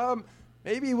 He's just like,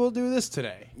 maybe we'll do this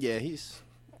today. Yeah, he's.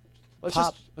 Let's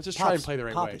just try and play the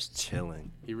right Pop way. is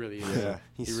chilling. He really is. Yeah.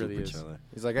 He's he really super is. chilling.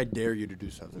 He's like, I dare you to do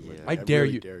something. Yeah. Like, I dare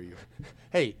really you. dare you.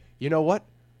 Hey, you know what?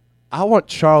 I want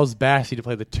Charles Bassey to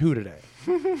play the 2 today.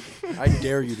 I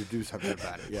dare you to do something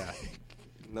about it. Yeah.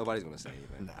 Nobody's gonna say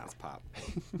anything. No. It's Pop.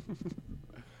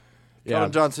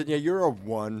 Keldon Johnson, yeah, you're a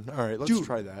 1. All right, let's Dude,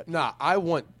 try that. Nah, I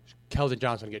want Keldon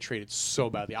Johnson to get traded so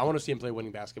badly. I want to see him play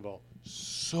winning basketball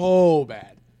so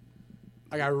bad.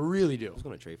 Like, I really do. Who's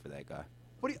gonna trade for that guy?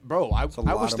 What do you, bro? I It's a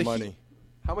I lot wish of the money. Heat,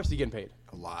 how much is he getting paid?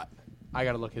 A lot. I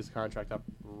got to look his contract up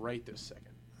right this second.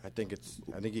 I think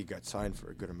he got signed for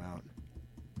a good amount.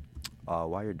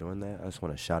 While you're doing that, I just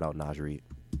want to shout out Naj Reid.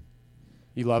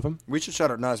 You love him? We should shout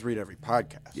out Naz Reid every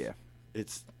podcast. Yeah.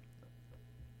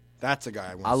 That's a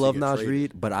guy I want I to love see get Naj traded.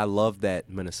 Reid, but I love that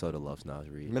Minnesota loves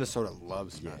Naj Reid. Minnesota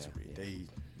loves Yeah, Naz Reid. yeah.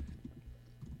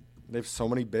 They have so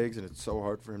many bigs, and it's so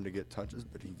hard for him to get touches,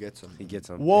 but he gets them. He gets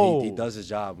them. Whoa. He does his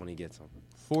job when he gets them.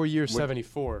 4 years,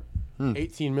 74,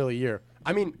 18 mil a year.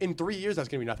 I mean, in 3 years, that's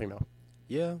gonna be nothing though.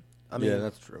 Yeah. I mean, Yeah,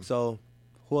 that's true. So,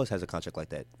 who else has a contract like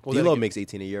that? Well, then D'Lo again- makes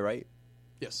 18 a year, right?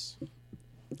 Yes,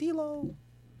 D'Lo.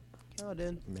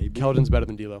 Keldon. Maybe. Keldon's better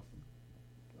than D'Lo.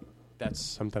 That's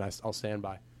something I'll stand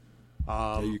by.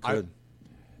 Yeah, you could.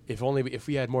 If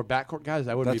we had more backcourt guys,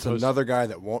 I wouldn't That's be opposed. another guy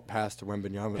that won't pass to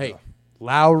Wembanyama. Hey, though.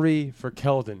 Lowry for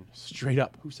Keldon, straight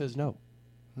up. Who says no?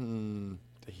 The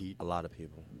Heat. A lot of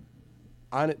people.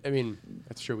 I mean,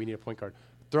 that's true. We need a point guard.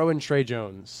 Throw in Trey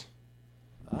Jones.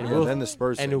 And Yeah, then the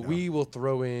Spurs say And no. we will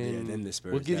throw in. Yeah, then the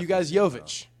Spurs We'll give you guys definitely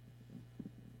Jovic.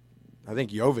 I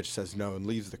think Jovic says no and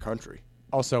leaves the country.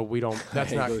 Also, we don't.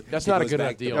 That's He not. goes- That's he not a goes good back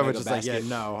enough to deal. Jovic Jovic a is like, yeah, basket.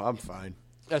 no, I'm fine.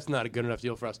 That's not a good enough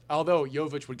deal for us. Although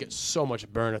Jovic would get so much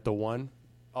burn at the 1.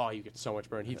 Oh, you get so much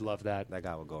burn. He'd love that. That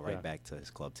guy would go right back to his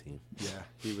club team. Yeah,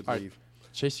 he would All right. leave.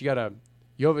 Chase, you got a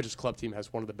Jovic's club team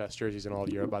has one of the best jerseys in all of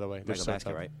Europe, by the way. They're Like a so basket,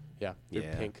 tough. right? Yeah, they're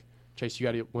Yeah. pink. Chase, you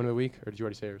got a win of the week, or did you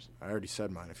already say yours? I already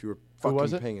said mine. If you were Who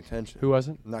was fucking it? paying attention. Who was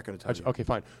it? I'm not going to tell you. Okay,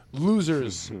 fine.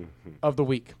 Losers of the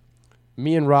week.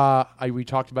 Me and Ra, we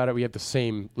talked about it. We have the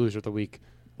same loser of the week.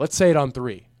 Let's say it on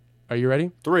 3. Are you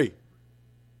ready? 3.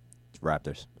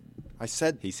 Raptors. I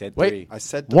said. He said Wait. 3. I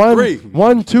said 3. 3.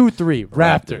 1, 2, 3.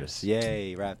 Raptors.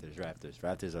 Yay, Raptors.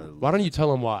 Raptors are. Why don't you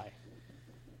tell them why?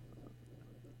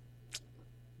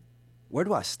 Where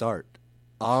do I start?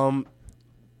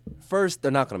 First,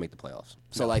 they're not going to make the playoffs.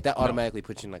 So, that automatically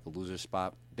puts you in, a loser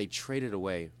spot. They traded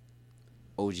away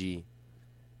OG,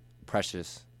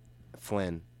 Precious,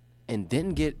 Flynn, and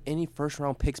didn't get any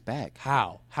first-round picks back.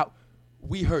 How?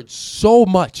 We heard so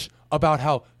much about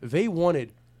how they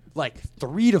wanted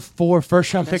 3 to 4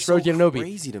 first-round picks for OG Anunoby.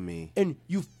 Crazy to me. And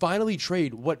you finally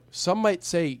trade what some might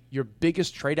say your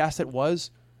biggest trade asset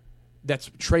was that's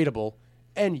tradable,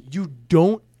 and you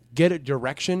don't get a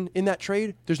direction in that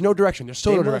trade. There's no direction. There's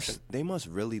still no direction. They must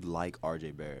really like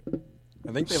R.J. Barrett.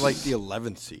 I think they like the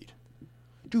 11th seed.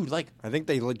 Dude, I think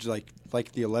they like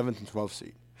the 11th and 12th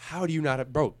seed. how do you not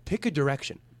have... Bro, pick a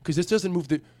direction. Because this doesn't move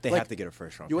the... They have to get a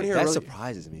first round you wanna pick. hear a That really-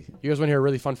 surprises me. You guys want to hear a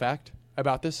really fun fact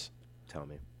about this? Tell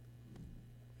me.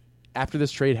 After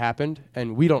this trade happened,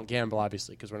 and we don't gamble,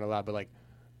 obviously, because we're not allowed, but,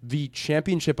 the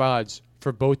championship odds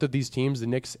for both of these teams, the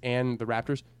Knicks and the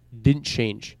Raptors, didn't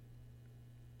change.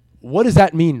 What does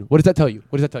that mean? What does that tell you?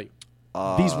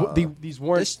 These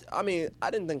weren't... I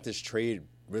didn't think this trade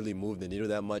really moved the needle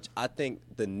that much. I think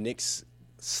the Knicks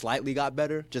slightly got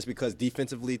better just because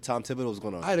defensively Tom Thibodeau was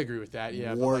going to I'd agree with that,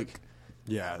 yeah. work.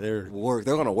 Yeah, they're They're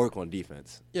going to work on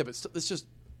defense. Yeah, but it's just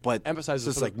But emphasizes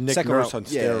just for like the- Nick second Nurse round,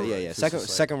 on steroids. yeah. It's just like-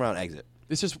 Second round exit.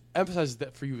 this just emphasizes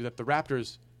that for you that the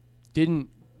Raptors didn't.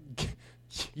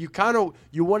 You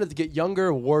wanted to get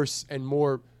younger, worse, and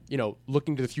more.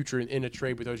 Looking to the future in a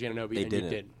trade with OG Anunoby, They and didn't. you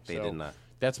didn't. They So did not.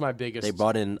 That's my biggest. They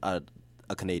brought in a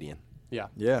Canadian. Yeah.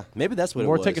 Yeah. Maybe that's what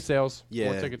More it was. ticket sales.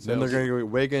 Yeah. More ticket Then sales. they're going to go get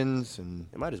Wiggins, and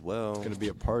It might as well. it's going to be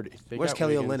a party. They Where's got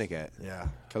Kelly Wiggins. Olynyk at? Yeah.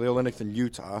 Kelly Olynyk's in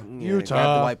Utah. Utah.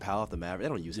 Grab the White Powell off the Mavericks. They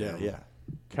don't use Yeah, him. yeah.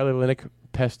 Kelly Olynyk,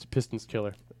 Pistons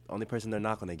killer. Only person they're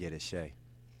not going to get is Shea.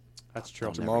 That's true.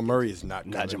 Jamal Murray is not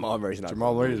Nah, coming. Jamal Murray's not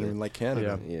Jamal coming Murray doesn't either. even like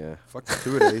Canada. Yeah. Fuck the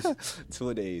 2 days.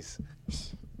 2 days.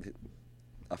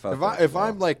 I felt If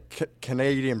I'm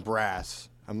Canadian brass,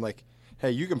 I'm like,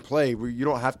 hey, you can play. You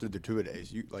don't have to do 2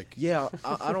 days. You like. Yeah,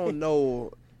 I don't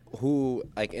know who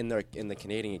in the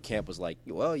Canadian camp was like,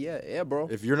 well, yeah, bro.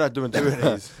 If you're not doing 2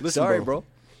 days, listen, Sorry, bro.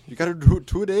 You got to do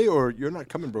 2 a day, or you're not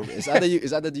coming, bro. It's either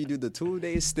you do the 2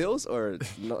 days stills or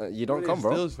no, you don't come,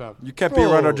 bro. You can't be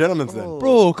around our gentlemen then.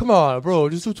 Bro, come on, bro.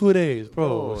 Just do 2 days,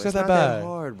 bro. It's not that bad.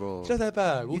 hard, bro. It's not that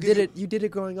bad. You did it. You did it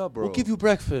growing up, bro. We'll give you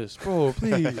breakfast, bro.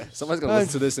 Please. Someone's gonna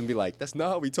listen to this and be like, "That's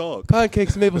not how we talk."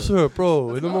 Pancakes and maple syrup, bro.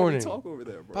 That's in the not how we morning. talk over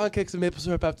there, bro. Pancakes and maple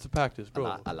syrup after practice,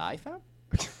 bro. A lie, fam?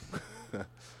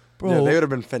 Bro, Yeah, they would have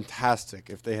been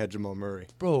fantastic if they had Jamal Murray.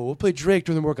 bro, we'll play Drake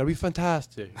during the workout. It'll be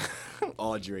fantastic.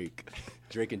 All Drake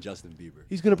and Justin Bieber.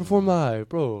 He's gonna perform live,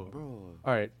 bro.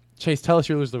 All right, Chase, tell us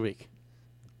your loser of the week.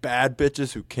 Bad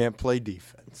bitches who can't play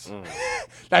defense.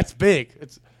 That's big.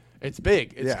 It's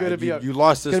big. It's Yeah, gonna be you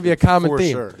lost this gonna be a common for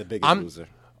theme. sure. The biggest I'm- loser.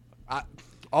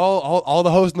 All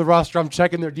the hosts in the roster, I'm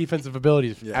checking their defensive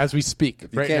abilities Yeah. as we speak.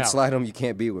 If you right can't now. slide them, you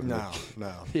can't be with me.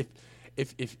 No.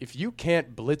 If you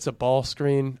can't blitz a ball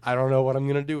screen, I don't know what I'm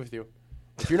gonna do with you.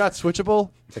 If you're not switchable,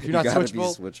 You gotta be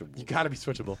switchable. you gotta be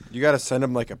switchable. You got to send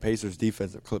them like a Pacers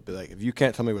defensive clip. Be like, if you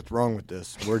can't tell me what's wrong with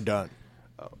this, we're done.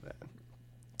 Oh man.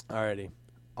 Alrighty,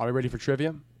 are we ready for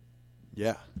trivia?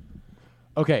 Yeah.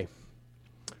 Okay.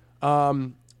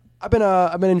 I've been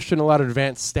interested in a lot of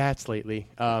advanced stats lately.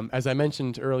 As I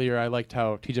mentioned earlier, I liked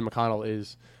how T.J. McConnell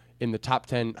is in the top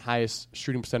 10 highest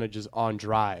shooting percentages on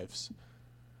drives.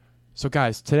 So,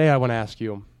 guys, today I want to ask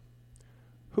you,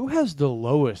 who has the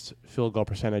lowest field goal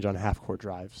percentage on half-court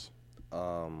drives?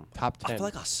 Top 10. I feel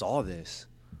like I saw this.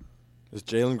 Is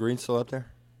Jalen Green still up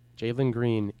there? Jalen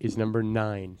Green is number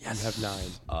 9. Yes. You have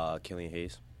 9. Killian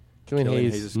Hayes. Killian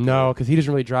Hayes Hayes, is no, because he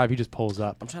doesn't really drive. He just pulls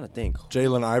up. I'm trying to think.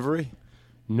 Jalen Ivory?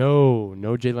 No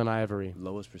Jalen Ivory.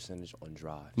 Lowest percentage on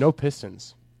drives. No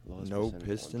Pistons. Lowest No percentage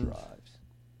Pistons? on drives.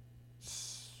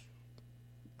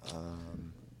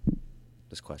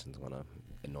 This question's gonna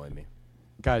annoy me.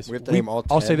 Guys, We have to name all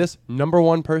I'll say 10. this: number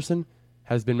one person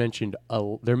has been mentioned.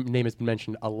 Their name has been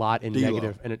mentioned a lot in D'Lo.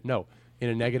 negative, in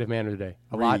a negative manner today.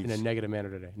 Lot in a Reeves. negative manner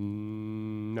today.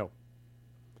 No.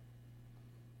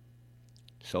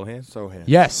 Sohan? Sohan.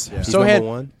 Yes. Yeah. He's Sohan, number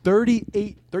one?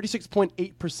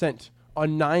 36.8%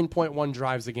 on 9.1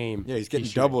 drives a game. Yeah, he's getting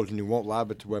shooting. doubled, and you won't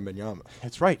lob it to Wembanyama.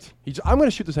 That's right. I'm going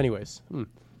to shoot this anyways. All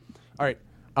right.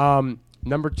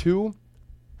 Number 2,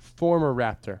 former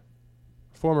Raptor.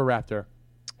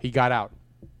 He got out.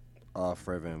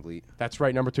 Fred VanVleet. That's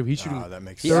right. Number 2. He's shooting That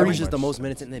makes He so averages much the most sense.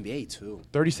 minutes in the NBA, too.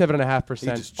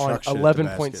 37.5% just on chucks shit at the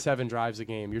 11.7 drives a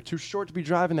game. You're too short to be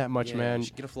driving that much, Yeah, man. you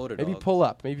should get a floater, Maybe dog. pull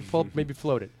up. Maybe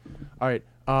float it. All right.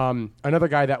 Another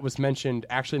guy that was mentioned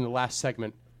actually in the last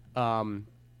segment.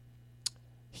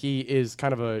 He is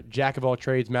kind of a jack of all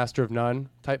trades, master of none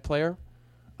type player.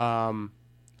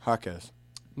 Hawkes.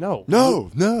 No.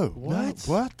 What?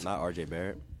 What? Not R.J.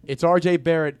 Barrett. It's R.J.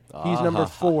 Barrett. He's number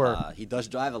 4. He does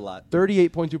drive a lot.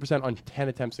 38.2% on 10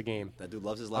 attempts a game. That dude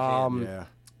loves his left hand. Yeah.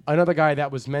 Another guy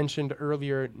that was mentioned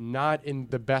earlier, not in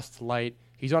the best light.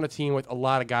 He's on a team with a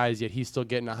lot of guys, yet he's still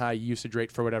getting a high usage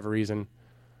rate for whatever reason.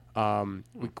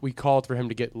 We called for him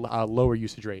to get a lower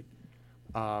usage rate.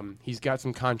 He's got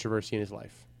some controversy in his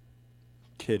life.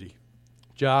 Kitty.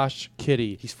 Josh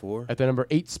Kiddey. He's 4. At the number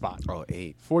 8 spot. Oh,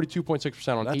 8.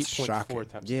 42.6% on That's 8.4 shocking.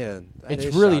 attempts. Yeah.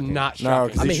 It's really shocking. not No, shocking.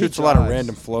 because I he mean, he shoots a lot of drives.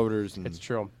 random floaters. And It's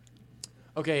true.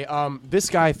 Okay, this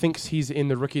guy thinks he's in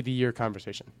the Rookie of the Year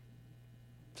conversation.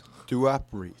 Duop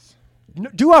Reese. No,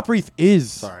 Duop Reith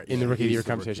is Sorry, in the yeah, Rookie of the he's Year the Rookie of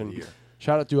conversation. the Year.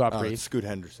 Shout out Duop It's Reith. Scoot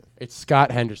Henderson. It's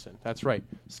Scott Henderson. That's right.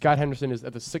 Scott Henderson is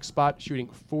at the 6th spot, shooting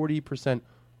 40%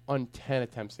 on 10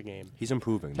 attempts a game. He's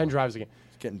improving. 10 drives a game.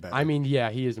 He's getting better. I mean, yeah,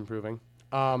 he is improving.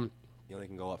 He only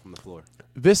can go up from the floor.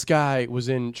 This guy was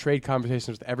in trade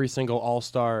conversations with every single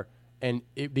All-Star, and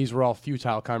these were all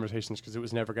futile conversations because it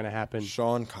was never going to happen.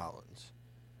 Sean Collins.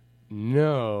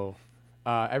 No.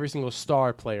 Every single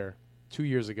star player 2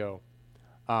 years ago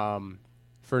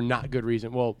for not good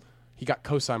reason. Well, he got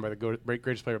co-signed by the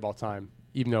greatest player of all time,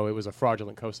 even though it was a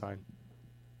fraudulent co-sign.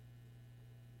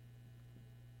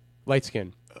 Light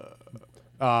skin.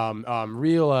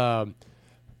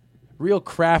 Real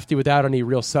crafty without any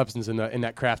real substance in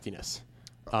that craftiness.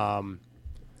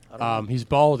 He's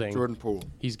balding. Jordan Poole.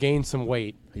 He's gained some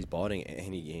weight. He's balding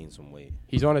and he gained some weight.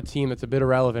 He's on a team that's a bit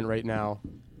irrelevant right now.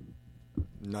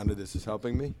 None of this is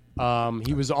helping me.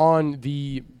 He was on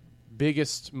the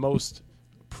biggest, most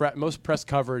press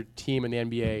covered team in the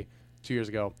NBA 2 years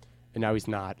ago, and now he's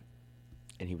not.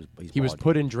 And he's He was balding.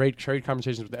 put in trade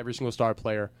conversations with every single star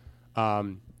player.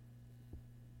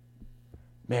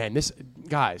 Man, this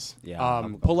guys. Yeah,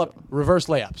 I'm pull up reverse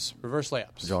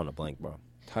layups. drawing a blank, bro.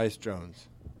 Tyce Jones.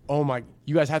 Oh my!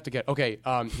 You guys have to get okay.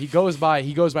 He goes by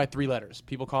 3 letters.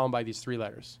 People call him by these 3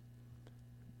 letters.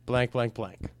 Blank, blank,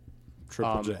 blank.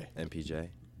 Triple J. MPJ.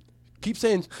 Keep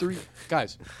saying 3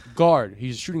 guys. Guard.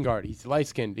 He's a shooting guard. He's light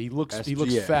skinned. He looks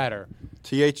SGA. fatter.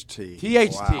 THT.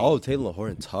 THT. Wow. Oh, Taylor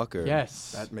Horton Tucker.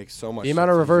 Yes. That makes so much The sense. amount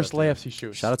of He's reverse up there. layups he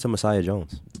shoots. Shout out to Messiah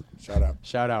Jones. Shout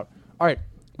out. All right.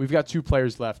 We've got 2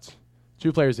 players left.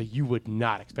 2 players that you would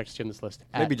not expect to see on this list.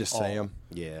 Maybe at just all. say him.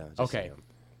 Yeah. just Okay. say him.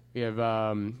 We have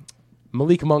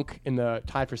Malik Monk in the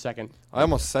tied for second. I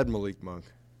almost said Malik Monk.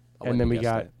 I'll And let then you we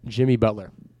guess got that. Jimmy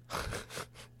Butler.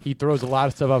 He throws a lot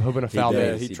of stuff up, hoping to foul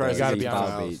does. bait. He tries You gotta to be keep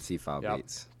honest. fouls. He foul Yep.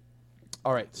 baits.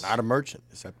 All right. Not a merchant.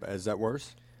 Is that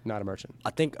worse? Not a merchant. I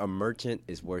think a merchant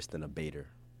is worse than a baiter.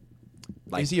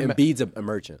 Like Is he a ma- Embiid's a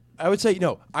merchant. I would say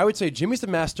Jimmy's the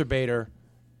masturbator,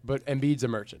 but Embiid's a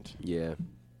merchant. Yeah.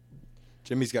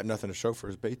 Jimmy's got nothing to show for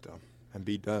his bait, though.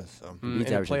 Embiid does. So. Embiid's in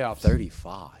the averaging playoffs.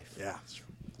 35. Yeah.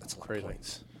 That's crazy.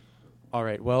 All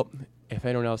right. Well, if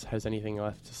anyone else has anything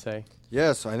left to say,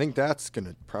 Yeah, so I think that's going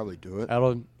to probably do it.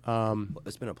 that'll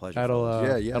It's been a pleasure. that'll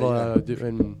fellas. Yeah. do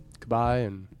and goodbye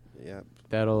and Yeah.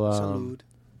 that'll Salute.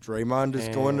 Draymond is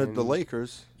going to the and-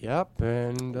 Lakers. Yep.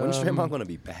 And When's Draymond going to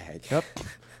be back? Yep.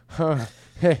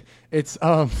 Hey, it's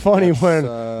funny when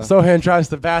Sohan drives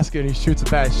the basket and he shoots a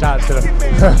bad shot to the.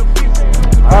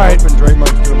 All right. And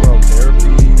Draymond's doing well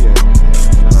therapy. And,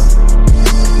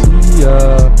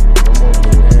 Yeah.